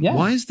first one? Yeah.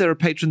 Why is there a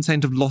patron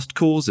saint of lost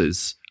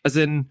causes? As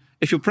in,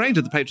 if you're praying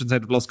to the patron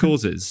saint of lost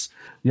causes...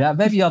 Yeah,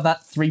 maybe you're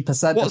that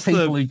 3% of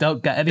people who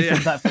don't get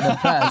anything back from their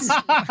prayers.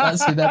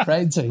 That's who they're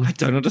praying to. I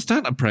don't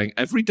understand. I'm praying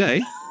every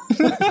day.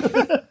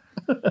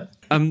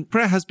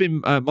 Prayer has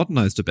been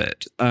modernised a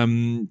bit.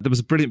 There was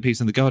a brilliant piece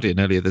in The Guardian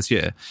earlier this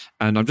year,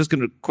 and I'm just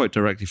going to quote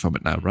directly from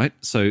it now, right?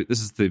 So this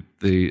is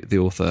the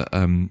author.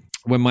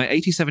 When my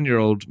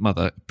 87-year-old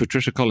mother,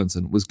 Patricia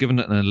Collinson, was given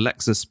an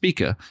Alexa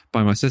speaker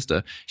by my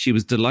sister, she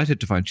was delighted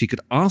to find she could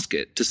ask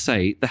it to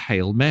say the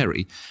Hail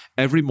Mary.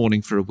 Every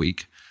morning for a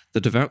week, the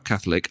devout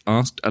Catholic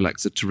asked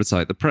Alexa to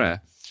recite the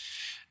prayer.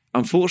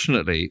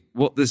 Unfortunately,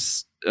 what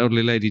this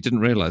elderly lady didn't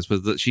realise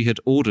was that she had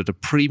ordered a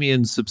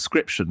premium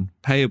subscription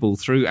payable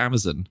through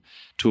Amazon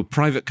to a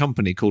private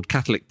company called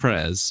Catholic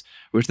Prayers,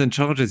 which then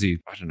charges you,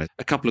 I don't know,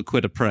 a couple of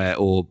quid a prayer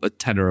or a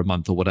tenner a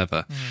month or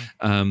whatever.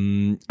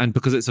 And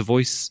because it's a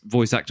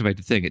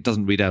voice-activated thing, it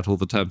doesn't read out all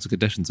the terms and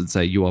conditions and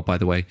say, you are, by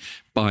the way,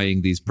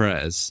 buying these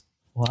prayers.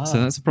 Wow.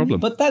 So that's a problem.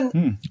 But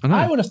then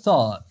I would have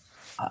thought,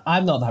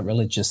 I'm not that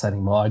religious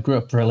anymore. I grew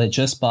up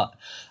religious, but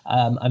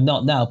I'm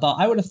not now. But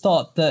I would have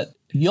thought that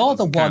you're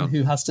the one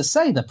who has to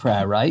say the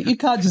prayer, right? You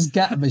can't just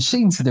get a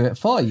machine to do it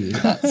for you.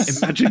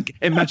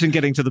 Imagine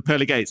getting to the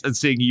pearly gates and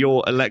seeing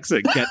your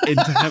Alexa get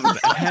into heaven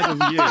ahead of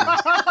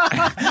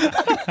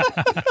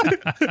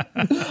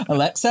you.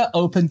 Alexa,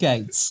 open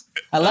gates.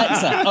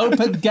 Alexa,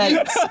 open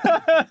gates.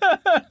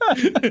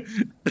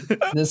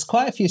 There's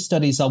quite a few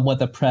studies on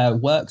whether prayer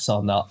works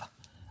or not.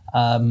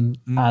 And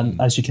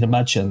as you can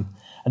imagine,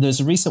 and there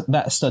was a recent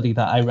meta-study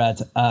that I read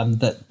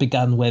that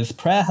began with,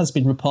 prayer has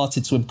been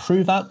reported to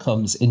improve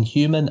outcomes in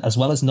human as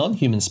well as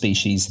non-human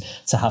species,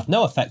 to have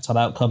no effect on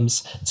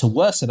outcomes, to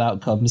worsen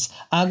outcomes,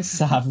 and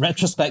to have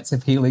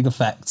retrospective healing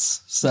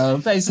effects. So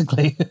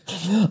basically,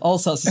 all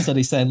sorts of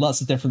studies saying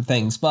lots of different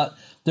things. But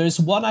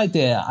there's one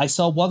idea. I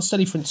saw one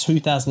study from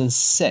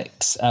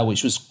 2006,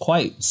 which was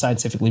quite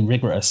scientifically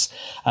rigorous,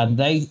 and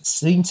they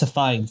seemed to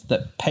find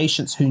that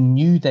patients who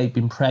knew they'd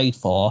been prayed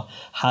for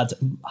had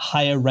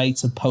higher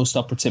rates of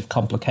post-operative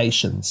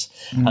complications.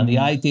 And the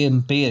idea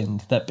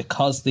being that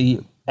because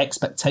the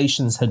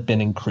expectations had been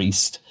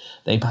increased,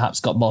 they perhaps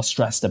got more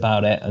stressed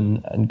about it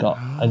and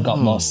got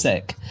more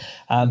sick.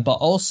 But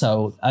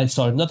also, I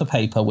saw another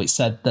paper which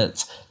said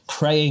that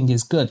praying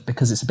is good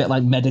because it's a bit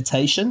like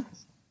meditation,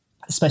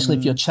 especially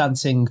if you're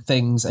chanting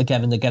things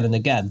again and again and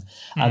again.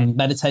 And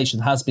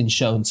meditation has been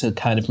shown to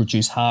kind of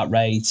reduce heart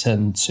rate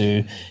and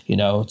to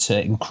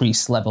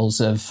increase levels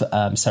of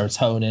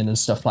serotonin and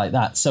stuff like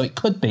that. So it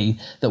could be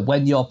that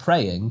when you're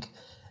praying,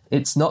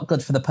 it's not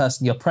good for the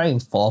person you're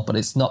praying for, but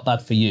it's not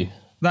bad for you.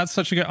 That's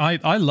such a good...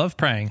 I love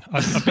praying.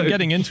 I've been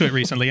getting into it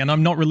recently, and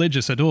I'm not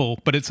religious at all,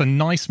 but it's a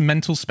nice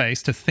mental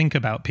space to think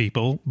about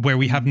people where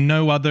we have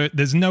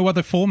there's no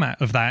other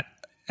format of that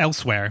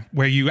elsewhere,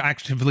 where you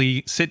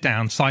actively sit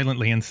down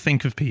silently and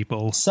think of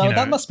people. So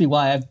that must be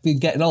why I've been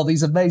getting all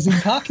these amazing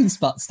parking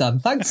spots done.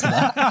 Thanks for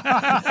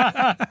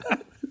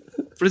that.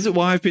 But is it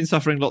why I've been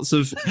suffering lots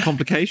of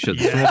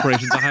complications from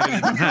operations I haven't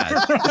even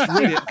had? It's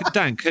really,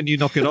 Dan, can you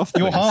knock it off?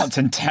 Your heart's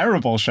in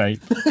terrible shape.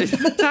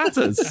 It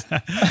tatters.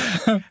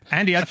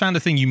 Andy, I found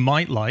a thing you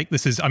might like.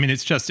 This is,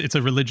 it's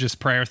a religious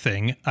prayer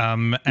thing.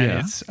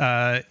 It's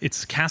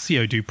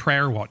Casio do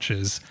prayer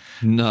watches.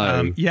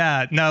 No.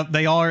 No,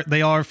 they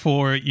are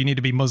for, you need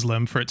to be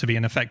Muslim for it to be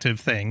an effective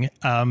thing.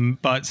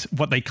 But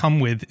what they come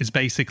with is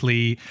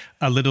basically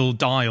a little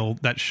dial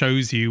that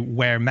shows you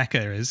where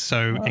Mecca is.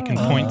 So it can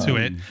point to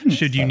it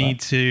should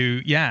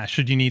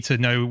should you need to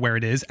know where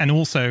it is, and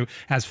also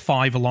has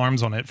 5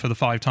 alarms on it for the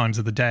 5 times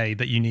of the day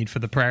that you need for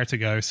the prayer to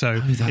go.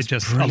 So it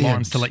just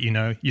alarms to let you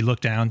know. You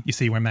look down, you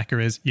see where Mecca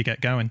is, you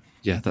get going.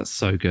 Yeah, that's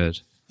so good.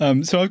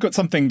 So I've got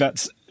something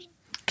that's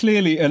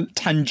clearly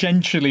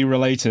tangentially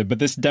related, but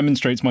this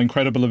demonstrates my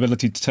incredible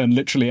ability to turn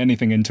literally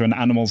anything into an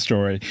animal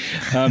story.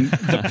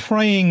 The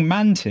praying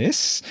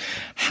mantis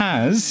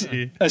has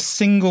a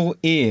single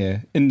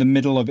ear in the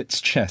middle of its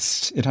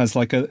chest. It has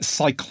like a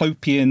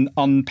cyclopean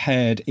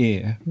unpaired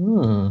ear.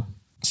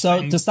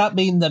 So does that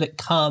mean that it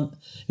can't,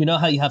 you know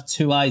how you have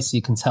 2 eyes so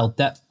you can tell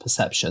depth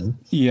perception?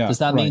 Yeah. Does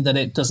that mean that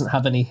it doesn't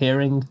have any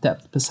hearing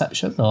depth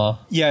perception? Or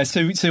Yeah,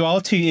 so our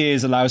 2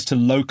 ears allow us to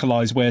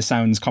localize where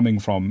sound's coming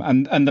from,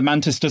 and the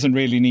mantis doesn't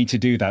really need to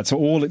do that. So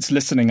all it's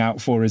listening out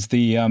for is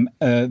the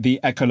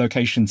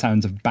echolocation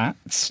sounds of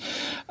bats,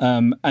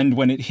 and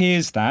when it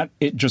hears that,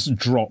 it just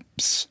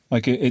drops.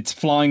 Like it's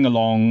flying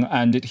along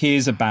and it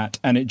hears a bat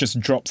and it just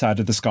drops out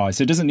of the sky.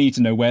 So it doesn't need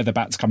to know where the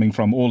bat's coming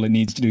from. All it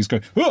needs to do is go,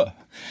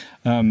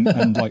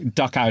 and like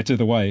duck out of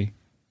the way.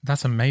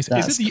 That's amazing.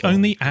 Is it the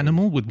only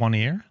animal with 1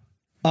 ear?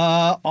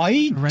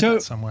 I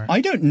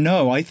don't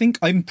know.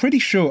 I'm pretty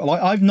sure.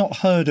 Like, I've not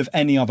heard of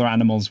any other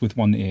animals with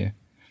 1 ear.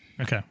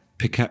 Okay.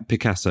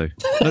 Picasso.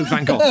 No,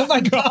 Van Gogh.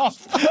 Van Gogh.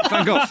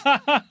 Van Gogh.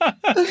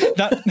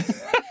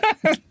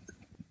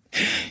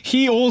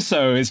 He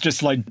also is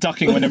just like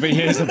ducking whenever he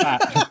hears a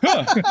bat.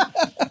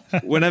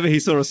 Whenever he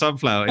saw a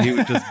sunflower, he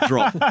would just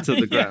drop to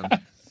the ground.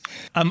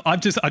 I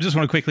just want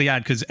to quickly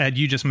add, because Ed,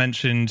 you just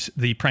mentioned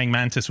the praying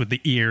mantis with the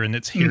ear and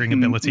its hearing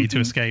ability to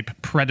escape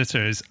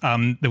predators.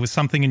 There was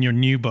something in your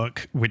new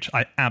book which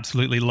I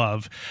absolutely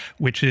love,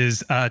 which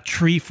is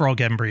tree frog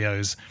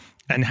embryos.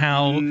 And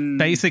how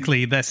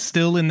basically they're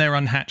still in their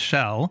unhatched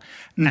shell.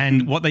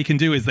 And what they can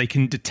do is they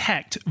can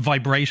detect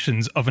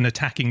vibrations of an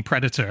attacking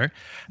predator.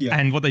 Yeah.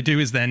 And what they do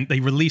is then they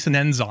release an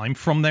enzyme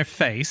from their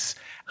face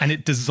and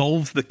it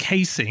dissolves the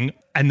casing.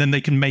 And then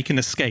they can make an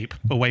escape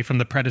away from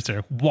the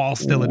predator while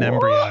still an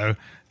embryo.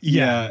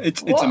 Yeah,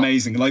 it's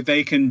amazing. Like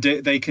they can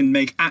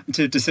make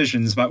active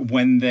decisions about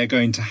when they're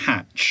going to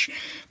hatch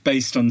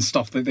based on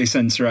stuff that they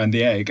sense around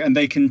the egg, and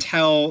they can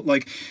tell,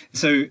 like,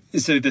 so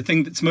the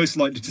thing that's most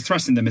likely to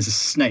threaten them is a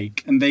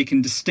snake, and they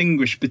can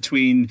distinguish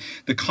between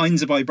the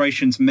kinds of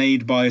vibrations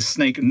made by a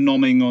snake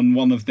nomming on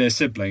one of their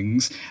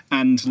siblings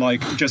and like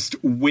just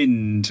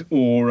wind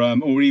or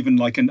even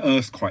like an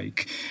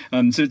earthquake.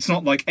 So it's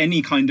not like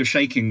any kind of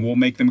shaking will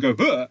make them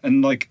go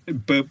and like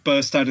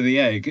burst out of the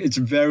egg. It's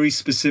very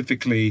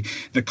specifically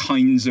the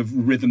kinds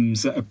of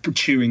rhythms that a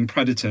chewing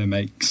predator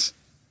makes.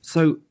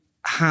 So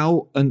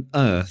how on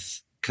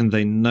earth can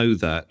they know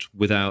that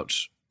without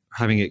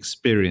having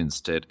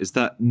experienced it? Is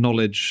that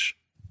knowledge?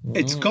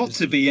 It's got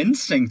to be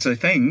instinct, I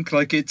think.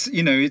 Like it's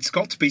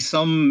got to be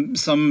some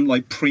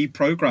like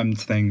pre-programmed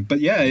thing. But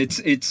yeah,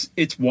 it's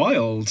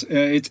wild.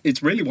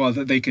 It's really wild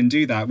that they can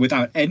do that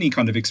without any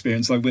kind of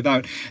experience, like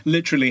without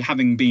literally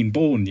having been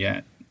born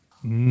yet.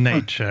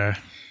 Nature.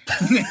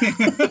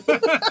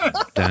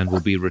 Dan will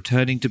be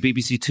returning to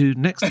BBC Two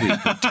next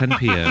week at 10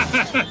 p.m.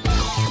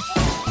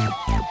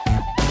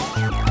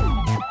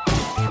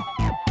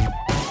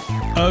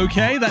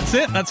 Okay, that's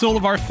it. That's all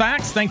of our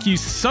facts. Thank you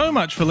so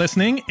much for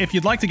listening. If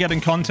you'd like to get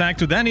in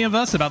contact with any of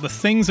us about the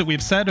things that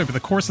we've said over the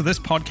course of this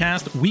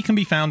podcast, we can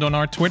be found on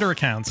our Twitter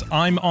accounts.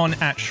 I'm on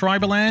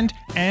 @Schreiberland,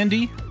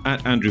 Andy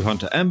at Andrew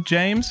Hunter M,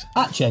 James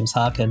at James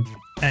Harkin,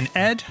 and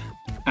Ed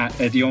at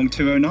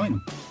EdYong209.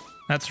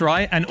 That's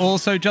right. And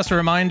also, just a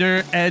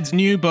reminder, Ed's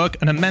new book,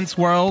 An Immense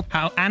World,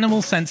 How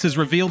Animal Senses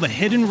Reveal the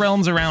Hidden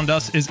Realms Around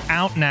Us, is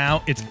out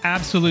now. It's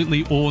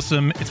absolutely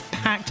awesome. It's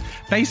packed,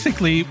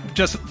 basically,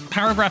 just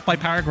paragraph by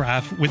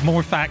paragraph with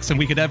more facts than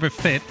we could ever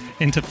fit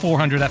into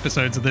 400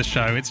 episodes of this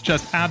show. It's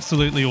just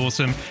absolutely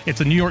awesome.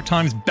 It's a New York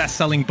Times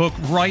best-selling book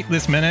right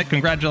this minute.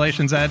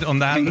 Congratulations, Ed, on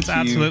that. That's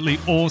absolutely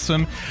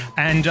awesome.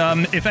 And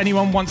if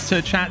anyone wants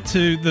to chat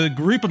to the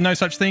group of No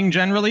Such Thing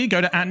generally, go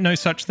to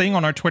 @NoSuchThing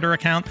on our Twitter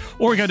account,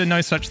 or go to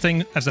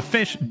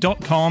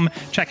NoSuchThingAsAFish.com.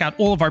 Check out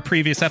all of our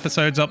previous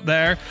episodes up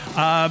there.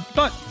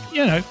 But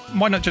you know,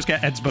 why not just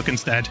get Ed's book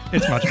instead?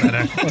 It's much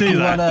better.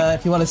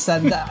 If you want to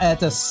send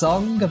Ed a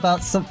song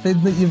about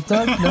something that you've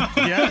done.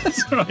 Yeah,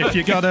 right. If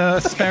you got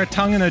a spare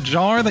tongue in a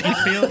jar that you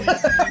feel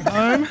at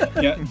home.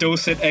 Yeah,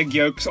 Dorset egg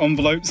yolks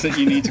envelopes that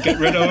you need to get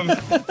rid of.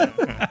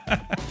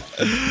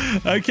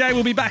 Okay,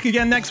 we'll be back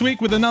again next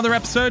week with another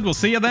episode. We'll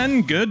see you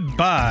then.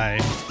 Goodbye.